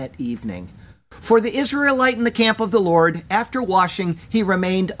day at evening. For the Israelite in the camp of the Lord, after washing, he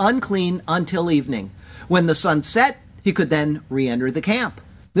remained unclean until evening. When the sun set, he could then re-enter the camp.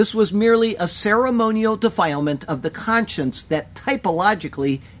 This was merely a ceremonial defilement of the conscience that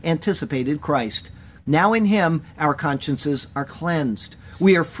typologically anticipated Christ. Now in him, our consciences are cleansed.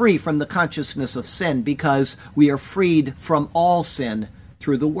 We are free from the consciousness of sin because we are freed from all sin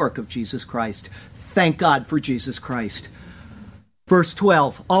through the work of Jesus Christ. Thank God for Jesus Christ. Verse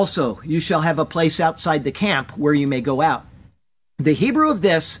 12, also, you shall have a place outside the camp where you may go out. The Hebrew of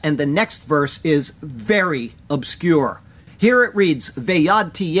this and the next verse is very obscure. Here it reads,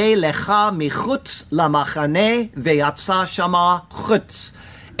 Veyad tiyeh lecha michutz lamachane veyatsa shama chutz.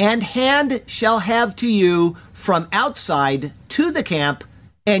 And hand shall have to you from outside to the camp,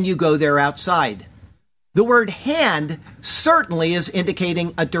 and you go there outside. The word hand certainly is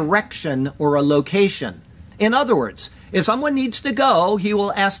indicating a direction or a location. In other words, if someone needs to go, he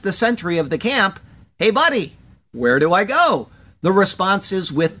will ask the sentry of the camp, hey buddy, where do I go? The response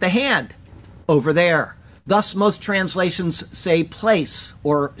is with the hand, over there. Thus, most translations say place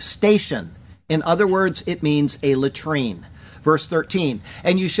or station. In other words, it means a latrine. Verse 13,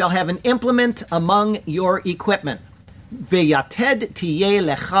 and you shall have an implement among your equipment. Veyated tiyeh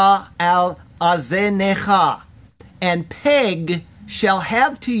lecha al azenecha. And peg shall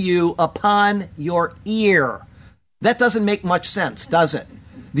have to you upon your ear. That doesn't make much sense, does it?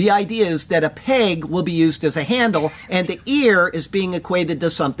 The idea is that a peg will be used as a handle, and the ear is being equated to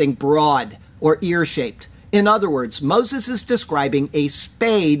something broad or ear-shaped. In other words, Moses is describing a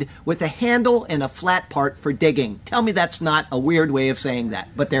spade with a handle and a flat part for digging. Tell me that's not a weird way of saying that,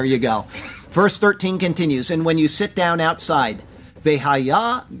 but there you go. Verse 13 continues, and when you sit down outside,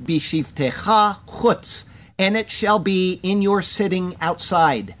 Vehaya bishivtecha chutz, and it shall be in your sitting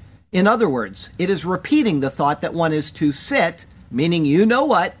outside. In other words, it is repeating the thought that one is to sit, meaning you know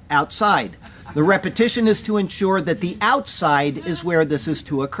what, outside. The repetition is to ensure that the outside is where this is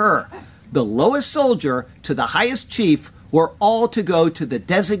to occur. The lowest soldier to the highest chief were all to go to the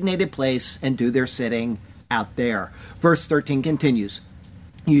designated place and do their sitting out there. Verse 13 continues,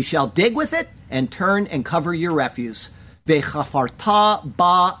 You shall dig with it and turn and cover your refuse. Vechafarta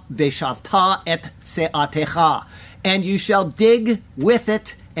ba veshavta et seatecha. And you shall dig with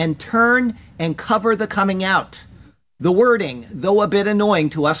it and turn and cover the coming out. The wording, though a bit annoying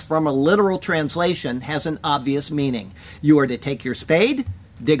to us from a literal translation, has an obvious meaning. You are to take your spade,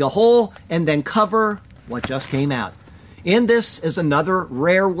 dig a hole, and then cover what just came out. In this is another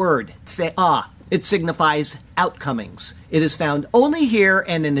rare word, tse'ah. It signifies outcomings. It is found only here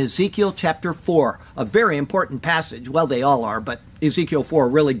and in Ezekiel chapter 4, a very important passage. Well, they all are, but Ezekiel 4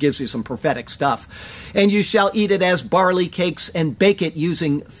 really gives you some prophetic stuff. And you shall eat it as barley cakes and bake it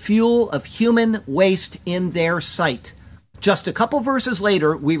using fuel of human waste in their sight. Just a couple verses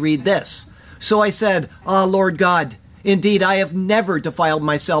later, we read this. So I said, Ah, Lord God, indeed, I have never defiled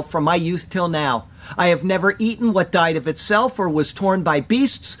myself from my youth till now. I have never eaten what died of itself or was torn by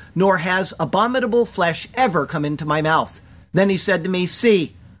beasts, nor has abominable flesh ever come into my mouth. Then he said to me,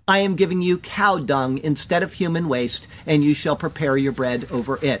 See, I am giving you cow dung instead of human waste, and you shall prepare your bread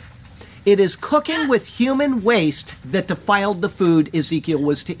over it. It is cooking with human waste that defiled the food Ezekiel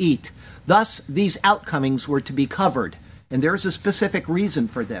was to eat. Thus, these outcomings were to be covered. And there is a specific reason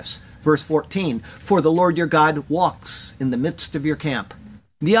for this. Verse 14, For the Lord your God walks in the midst of your camp.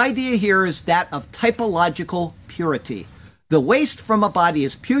 The idea here is that of typological purity. The waste from a body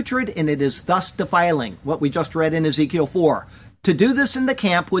is putrid and it is thus defiling, what we just read in Ezekiel 4. To do this in the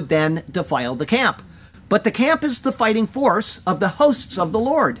camp would then defile the camp. But the camp is the fighting force of the hosts of the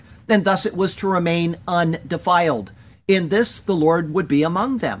Lord, and thus it was to remain undefiled. In this the Lord would be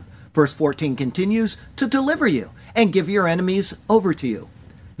among them. Verse 14 continues, to deliver you and give your enemies over to you.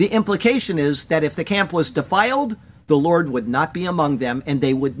 The implication is that if the camp was defiled, the Lord would not be among them, and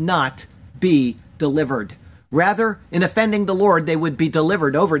they would not be delivered. Rather, in offending the Lord, they would be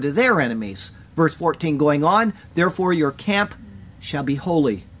delivered over to their enemies. Verse 14 going on, Therefore your camp shall be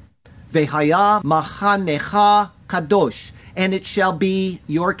holy. Vehaya machanecha kadosh, and it shall be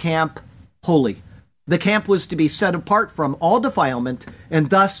your camp holy. The camp was to be set apart from all defilement, and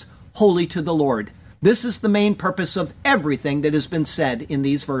thus holy to the Lord. This is the main purpose of everything that has been said in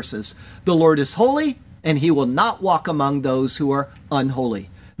these verses. The Lord is holy, and he will not walk among those who are unholy.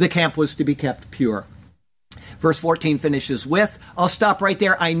 The camp was to be kept pure. Verse 14 finishes with, I'll stop right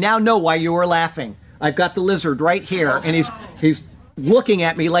there. I now know why you were laughing. I've got the lizard right here, and he's looking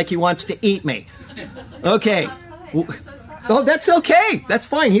at me like he wants to eat me. Okay. Oh, that's okay. That's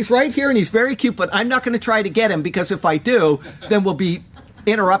fine. He's right here, and he's very cute, but I'm not going to try to get him, because if I do, then we'll be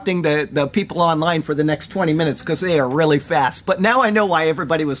interrupting the people online for the next 20 minutes, because they are really fast. But now I know why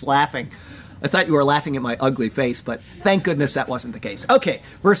everybody was laughing. I thought you were laughing at my ugly face, but thank goodness that wasn't the case. Okay,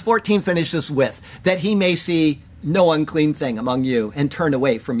 verse 14 finishes with, that he may see no unclean thing among you and turn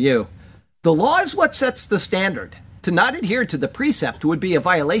away from you. The law is what sets the standard. To not adhere to the precept would be a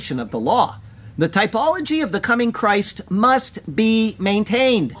violation of the law. The typology of the coming Christ must be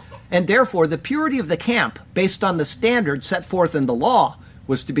maintained, and therefore the purity of the camp, based on the standard set forth in the law,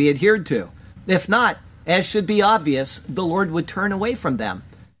 was to be adhered to. If not, as should be obvious, the Lord would turn away from them.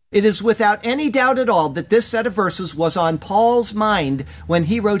 It is without any doubt at all that this set of verses was on Paul's mind when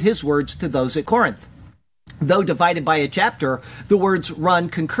he wrote his words to those at Corinth. Though divided by a chapter, the words run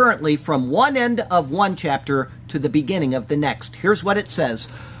concurrently from one end of one chapter to the beginning of the next. Here's what it says.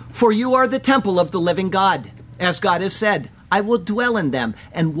 For you are the temple of the living God. As God has said, I will dwell in them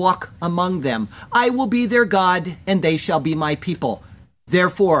and walk among them. I will be their God, and they shall be my people.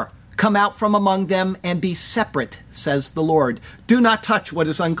 Therefore, come out from among them and be separate, says the Lord. Do not touch what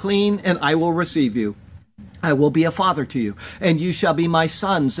is unclean, and I will receive you. I will be a father to you, and you shall be my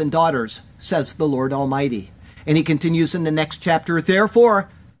sons and daughters, says the Lord Almighty. And he continues in the next chapter, Therefore,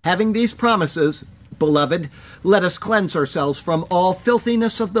 having these promises, beloved, let us cleanse ourselves from all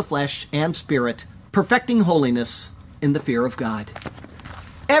filthiness of the flesh and spirit, perfecting holiness in the fear of God.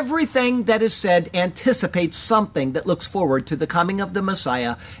 Everything that is said anticipates something that looks forward to the coming of the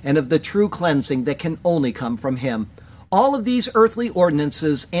Messiah and of the true cleansing that can only come from him. All of these earthly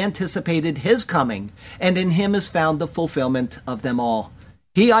ordinances anticipated his coming, and in him is found the fulfillment of them all.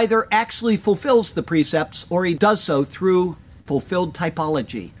 He either actually fulfills the precepts or he does so through fulfilled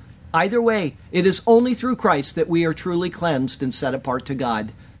typology. Either way, it is only through Christ that we are truly cleansed and set apart to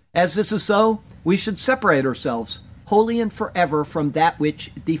God. As this is so, we should separate ourselves holy and forever from that which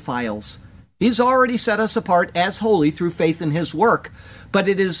defiles. He's already set us apart as holy through faith in his work, but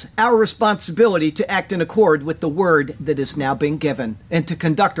it is our responsibility to act in accord with the word that is now being given, and to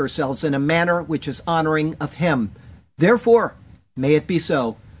conduct ourselves in a manner which is honoring of him. Therefore, may it be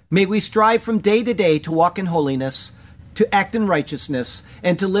so. May we strive from day to day to walk in holiness, to act in righteousness,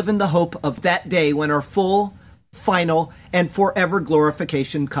 and to live in the hope of that day when our full, final, and forever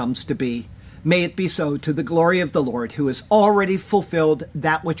glorification comes to be. May it be so to the glory of the Lord, who has already fulfilled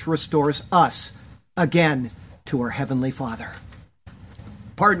that which restores us again to our Heavenly Father.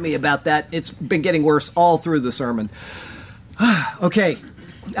 Pardon me about that. It's been getting worse all through the sermon. Okay,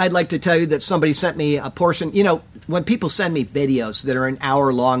 I'd like to tell you that somebody sent me a portion. You know, when people send me videos that are an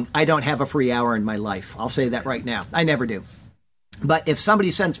hour long, I don't have a free hour in my life. I'll say that right now. I never do. But if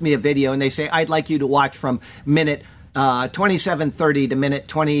somebody sends me a video and they say, I'd like you to watch from minute 27:30 to minute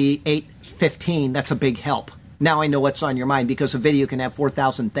 28:15, that's a big help. Now I know what's on your mind, because a video can have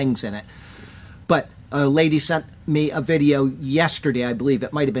 4,000 things in it. But a lady sent me a video yesterday, I believe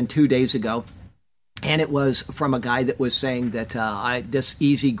it might have been 2 days ago, and it was from a guy that was saying that this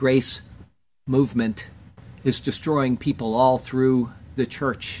easy grace movement is destroying people all through the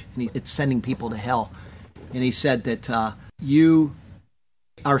church, and it's sending people to hell. And he said that you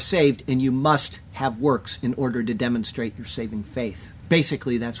are saved and you must have works in order to demonstrate your saving faith.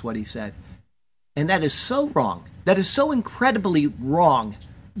 Basically, that's what he said. And that is so wrong. That is so incredibly wrong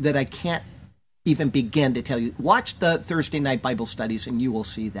that I can't even begin to tell you. Watch the Thursday night Bible studies and you will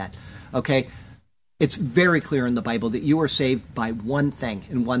see that. Okay? It's very clear in the Bible that you are saved by one thing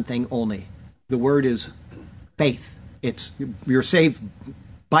and one thing only. The word is faith. You're saved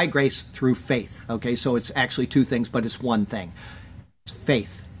by grace through faith. Okay? So it's actually two things, but it's one thing. It's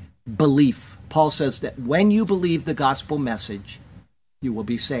faith. Belief. Paul says that when you believe the gospel message, you will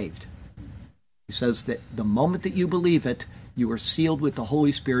be saved. He says that the moment that you believe it, you are sealed with the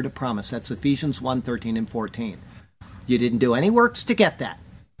Holy Spirit of promise. That's Ephesians 1:13 and 14. You didn't do any works to get that.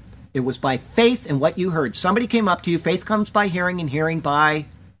 It was by faith in what you heard. Somebody came up to you. Faith comes by hearing, and hearing by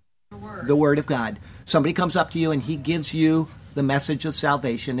the Word of God. Somebody comes up to you, and he gives you the message of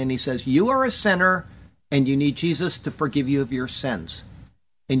salvation, and he says, you are a sinner, and you need Jesus to forgive you of your sins.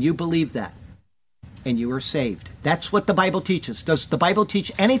 And you believe that, and you are saved. That's what the Bible teaches. Does the Bible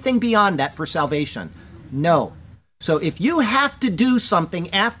teach anything beyond that for salvation? No. So if you have to do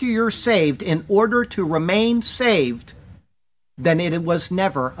something after you're saved in order to remain saved, then it was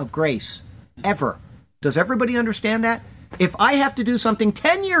never of grace, ever. Does everybody understand that? If I have to do something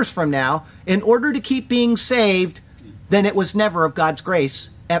 10 years from now in order to keep being saved, then it was never of God's grace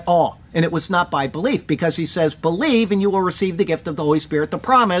at all. And it was not by belief, because he says, believe and you will receive the gift of the Holy Spirit, the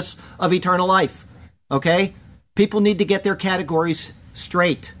promise of eternal life. Okay? People need to get their categories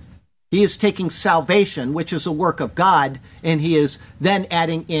straight. He is taking salvation, which is a work of God, and he is then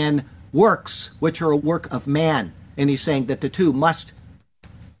adding in works, which are a work of man. And he's saying that the two must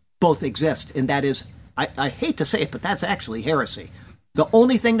both exist. And that is, I hate to say it, but that's actually heresy. The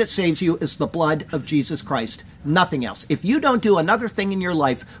only thing that saves you is the blood of Jesus Christ, nothing else. If you don't do another thing in your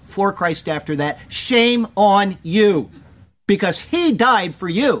life for Christ after that, shame on you, because he died for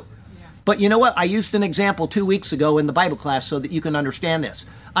you. But you know what? I used an example 2 weeks ago in the Bible class so that you can understand this.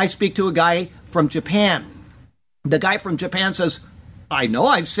 I speak to a guy from Japan. The guy from Japan says, I know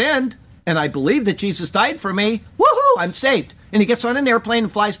I've sinned, and I believe that Jesus died for me. Woohoo, I'm saved. And he gets on an airplane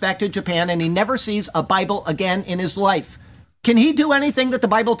and flies back to Japan, and he never sees a Bible again in his life. Can he do anything that the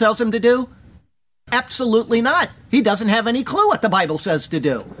Bible tells him to do? Absolutely not. He doesn't have any clue what the Bible says to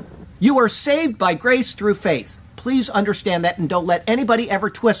do. You are saved by grace through faith. Please understand that, and don't let anybody ever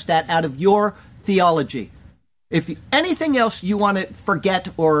twist that out of your theology. If anything else you want to forget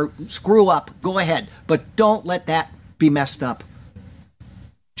or screw up, go ahead. But don't let that be messed up.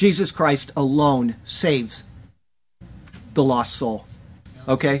 Jesus Christ alone saves the lost soul.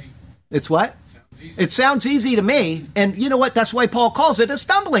 Okay? It's what? It sounds easy to me. And you know what? That's why Paul calls it a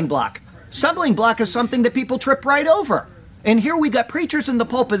stumbling block. Stumbling block is something that people trip right over. And here we got preachers in the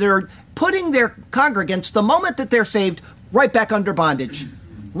pulpit that are putting their congregants, the moment that they're saved, right back under bondage.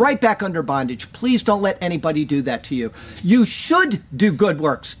 Right back under bondage. Please don't let anybody do that to you. You should do good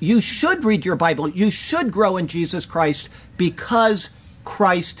works. You should read your Bible. You should grow in Jesus Christ, because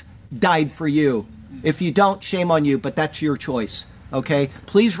Christ died for you. If you don't, shame on you, but that's your choice. Okay?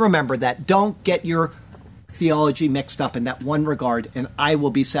 Please remember that. Don't get your theology mixed up in that one regard, and I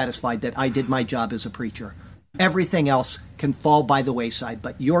will be satisfied that I did my job as a preacher. Everything else can fall by the wayside,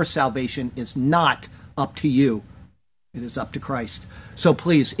 but your salvation is not up to you. It is up to Christ. So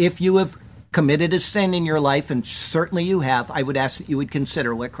please, if you have committed a sin in your life, and certainly you have, I would ask that you would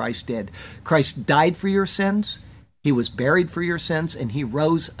consider what Christ did. Christ died for your sins, he was buried for your sins, and he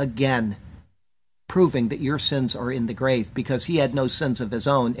rose again, proving that your sins are in the grave, because he had no sins of his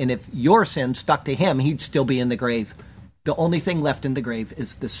own, and if your sin stuck to him, he'd still be in the grave. The only thing left in the grave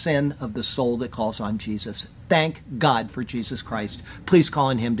is the sin of the soul that calls on Jesus. Thank God for Jesus Christ. Please call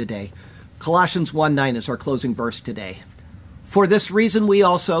on him today. Colossians 1:9 is our closing verse today. For this reason we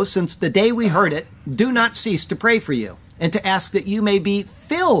also, since the day we heard it, do not cease to pray for you, and to ask that you may be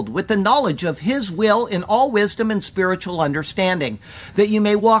filled with the knowledge of his will in all wisdom and spiritual understanding, that you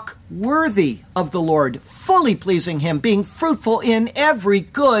may walk worthy of the Lord, fully pleasing him, being fruitful in every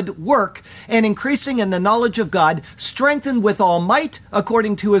good work, and increasing in the knowledge of God, strengthened with all might,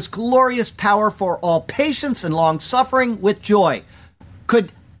 according to his glorious power, for all patience and long-suffering with joy.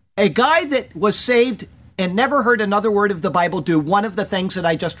 Could a guy that was saved and never heard another word of the Bible do one of the things that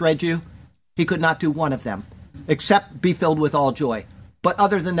I just read you? He could not do one of them, except be filled with all joy. But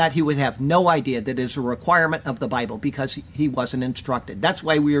other than that, he would have no idea that it is a requirement of the Bible because he wasn't instructed. That's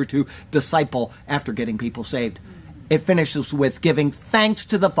why we are to disciple after getting people saved. It finishes with giving thanks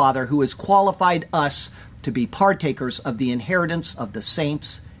to the Father who has qualified us to be partakers of the inheritance of the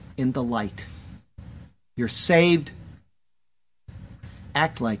saints in the light. You're saved.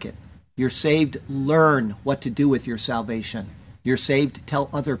 Act like it. You're saved. Learn what to do with your salvation. You're saved. Tell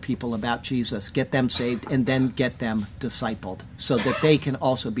other people about Jesus. Get them saved and then get them discipled so that they can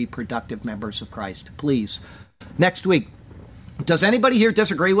also be productive members of Christ. Please. Next week. Does anybody here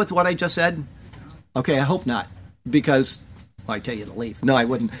disagree with what I just said? Okay, I hope not. Because, well, I tell you to leave. No, I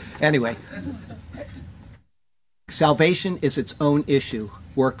wouldn't. Anyway. Salvation is its own issue.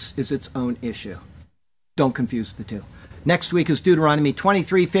 Works is its own issue. Don't confuse the two. Next week is Deuteronomy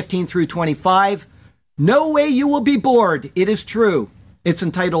 23, 15 through 25. No way you will be bored. It is true. It's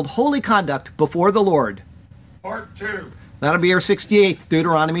entitled Holy Conduct Before the Lord. Part 2. That'll be our 68th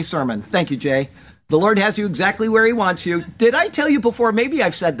Deuteronomy sermon. Thank you, Jay. The Lord has you exactly where he wants you. Did I tell you before? Maybe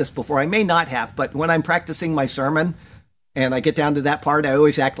I've said this before. I may not have, but when I'm practicing my sermon and I get down to that part, I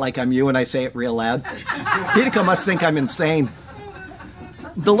always act like I'm you and I say it real loud. Hideko must think I'm insane.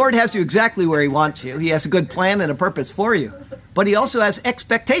 The Lord has you exactly where he wants you. He has a good plan and a purpose for you. But he also has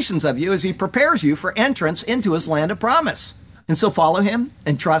expectations of you as he prepares you for entrance into his land of promise. And so follow him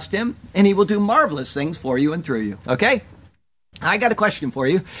and trust him, and he will do marvelous things for you and through you. Okay? I got a question for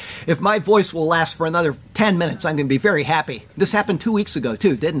you. If my voice will last for another 10 minutes, I'm going to be very happy. This happened 2 weeks ago,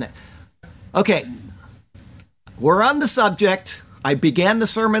 too, didn't it? Okay. We're on the subject. I began the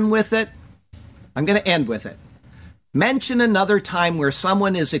sermon with it. I'm going to end with it. Mention another time where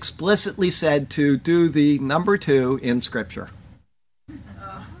someone is explicitly said to do the number 2 in Scripture.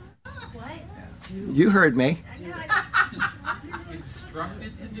 What? You heard me.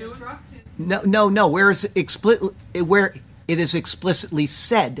 Instructed to do it? No. Where it is explicitly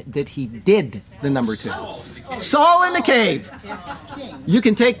said that he did the number 2. Saul in the cave. You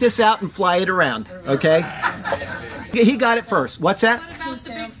can take this out and fly it around, okay? He got it first. What's that? 2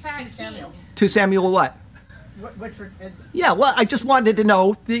 Samuel. 2 Samuel what? Yeah, well, I just wanted to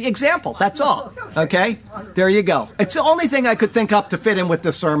know the example. That's all. Okay? There you go. It's the only thing I could think up to fit in with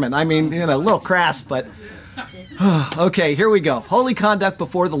the sermon. I mean, a little crass, but... Okay, here we go. Holy conduct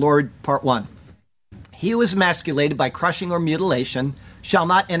before the Lord, part 1. He who is emasculated by crushing or mutilation shall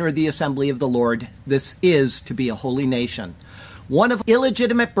not enter the assembly of the Lord. This is to be a holy nation. One of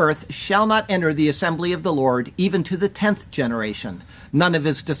illegitimate birth shall not enter the assembly of the Lord, even to the 10th generation. None of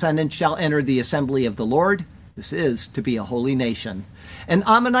his descendants shall enter the assembly of the Lord. This is to be a holy nation. An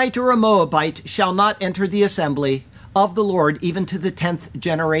Ammonite or a Moabite shall not enter the assembly of the Lord, even to the 10th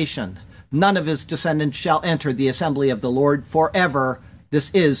generation. None of his descendants shall enter the assembly of the Lord forever.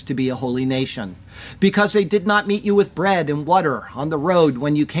 This is to be a holy nation. Because they did not meet you with bread and water on the road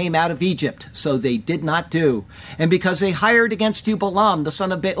when you came out of Egypt, so they did not do. And because they hired against you Balaam, the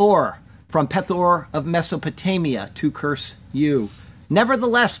son of Beor, from Pethor of Mesopotamia, to curse you.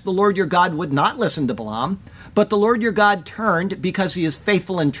 Nevertheless, the Lord your God would not listen to Balaam, but the Lord your God turned, because he is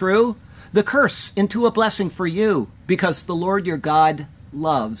faithful and true, the curse into a blessing for you, because the Lord your God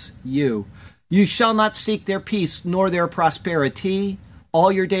loves you. You shall not seek their peace nor their prosperity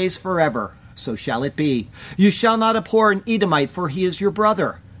all your days forever. So shall it be. You shall not abhor an Edomite, for he is your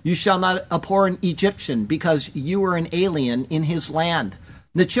brother. You shall not abhor an Egyptian, because you are an alien in his land.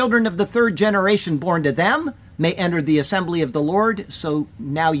 The children of the 3rd generation born to them may enter the assembly of the Lord, so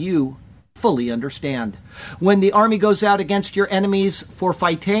now you fully understand. When the army goes out against your enemies for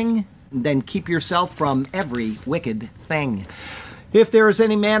fighting, then keep yourself from every wicked thing. If there is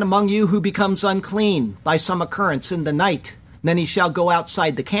any man among you who becomes unclean by some occurrence in the night, then he shall go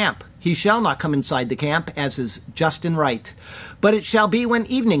outside the camp. He shall not come inside the camp, as is just and right. But it shall be when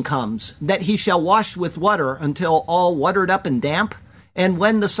evening comes, that he shall wash with water until all watered up and damp. And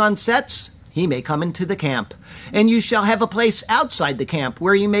when the sun sets, he may come into the camp. And you shall have a place outside the camp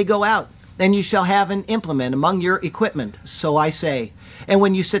where you may go out. And you shall have an implement among your equipment, so I say. And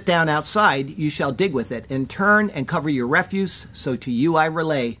when you sit down outside, you shall dig with it, and turn and cover your refuse, so to you I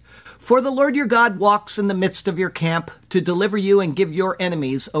relay. For the Lord your God walks in the midst of your camp to deliver you and give your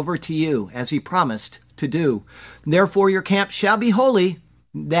enemies over to you, as he promised to do. Therefore your camp shall be holy,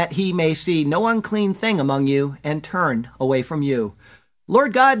 that he may see no unclean thing among you and turn away from you.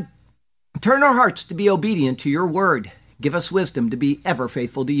 Lord God, turn our hearts to be obedient to your word. Give us wisdom to be ever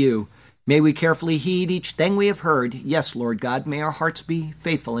faithful to you. May we carefully heed each thing we have heard. Yes, Lord God, may our hearts be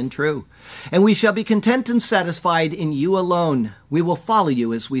faithful and true. And we shall be content and satisfied in you alone. We will follow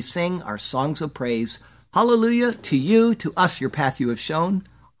you as we sing our songs of praise. Hallelujah to you, to us your path you have shown.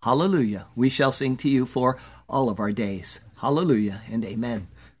 Hallelujah. We shall sing to you for all of our days. Hallelujah and amen.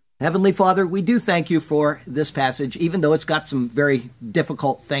 Heavenly Father, we do thank you for this passage, even though it's got some very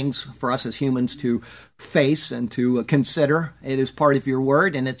difficult things for us as humans to face and to consider. It is part of your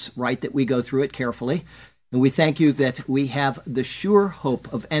word, and it's right that we go through it carefully. And we thank you that we have the sure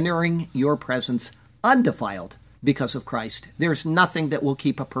hope of entering your presence undefiled because of Christ. There's nothing that will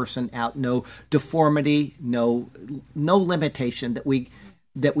keep a person out, no deformity, no limitation that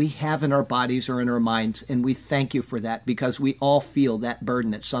we have in our bodies or in our minds, and we thank you for that because we all feel that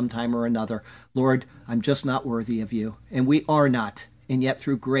burden at some time or another. Lord, I'm just not worthy of you, and we are not, and yet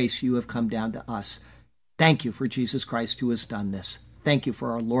through grace you have come down to us. Thank you for Jesus Christ who has done this. Thank you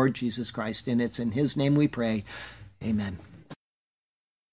for our Lord Jesus Christ, and it's in his name we pray. Amen.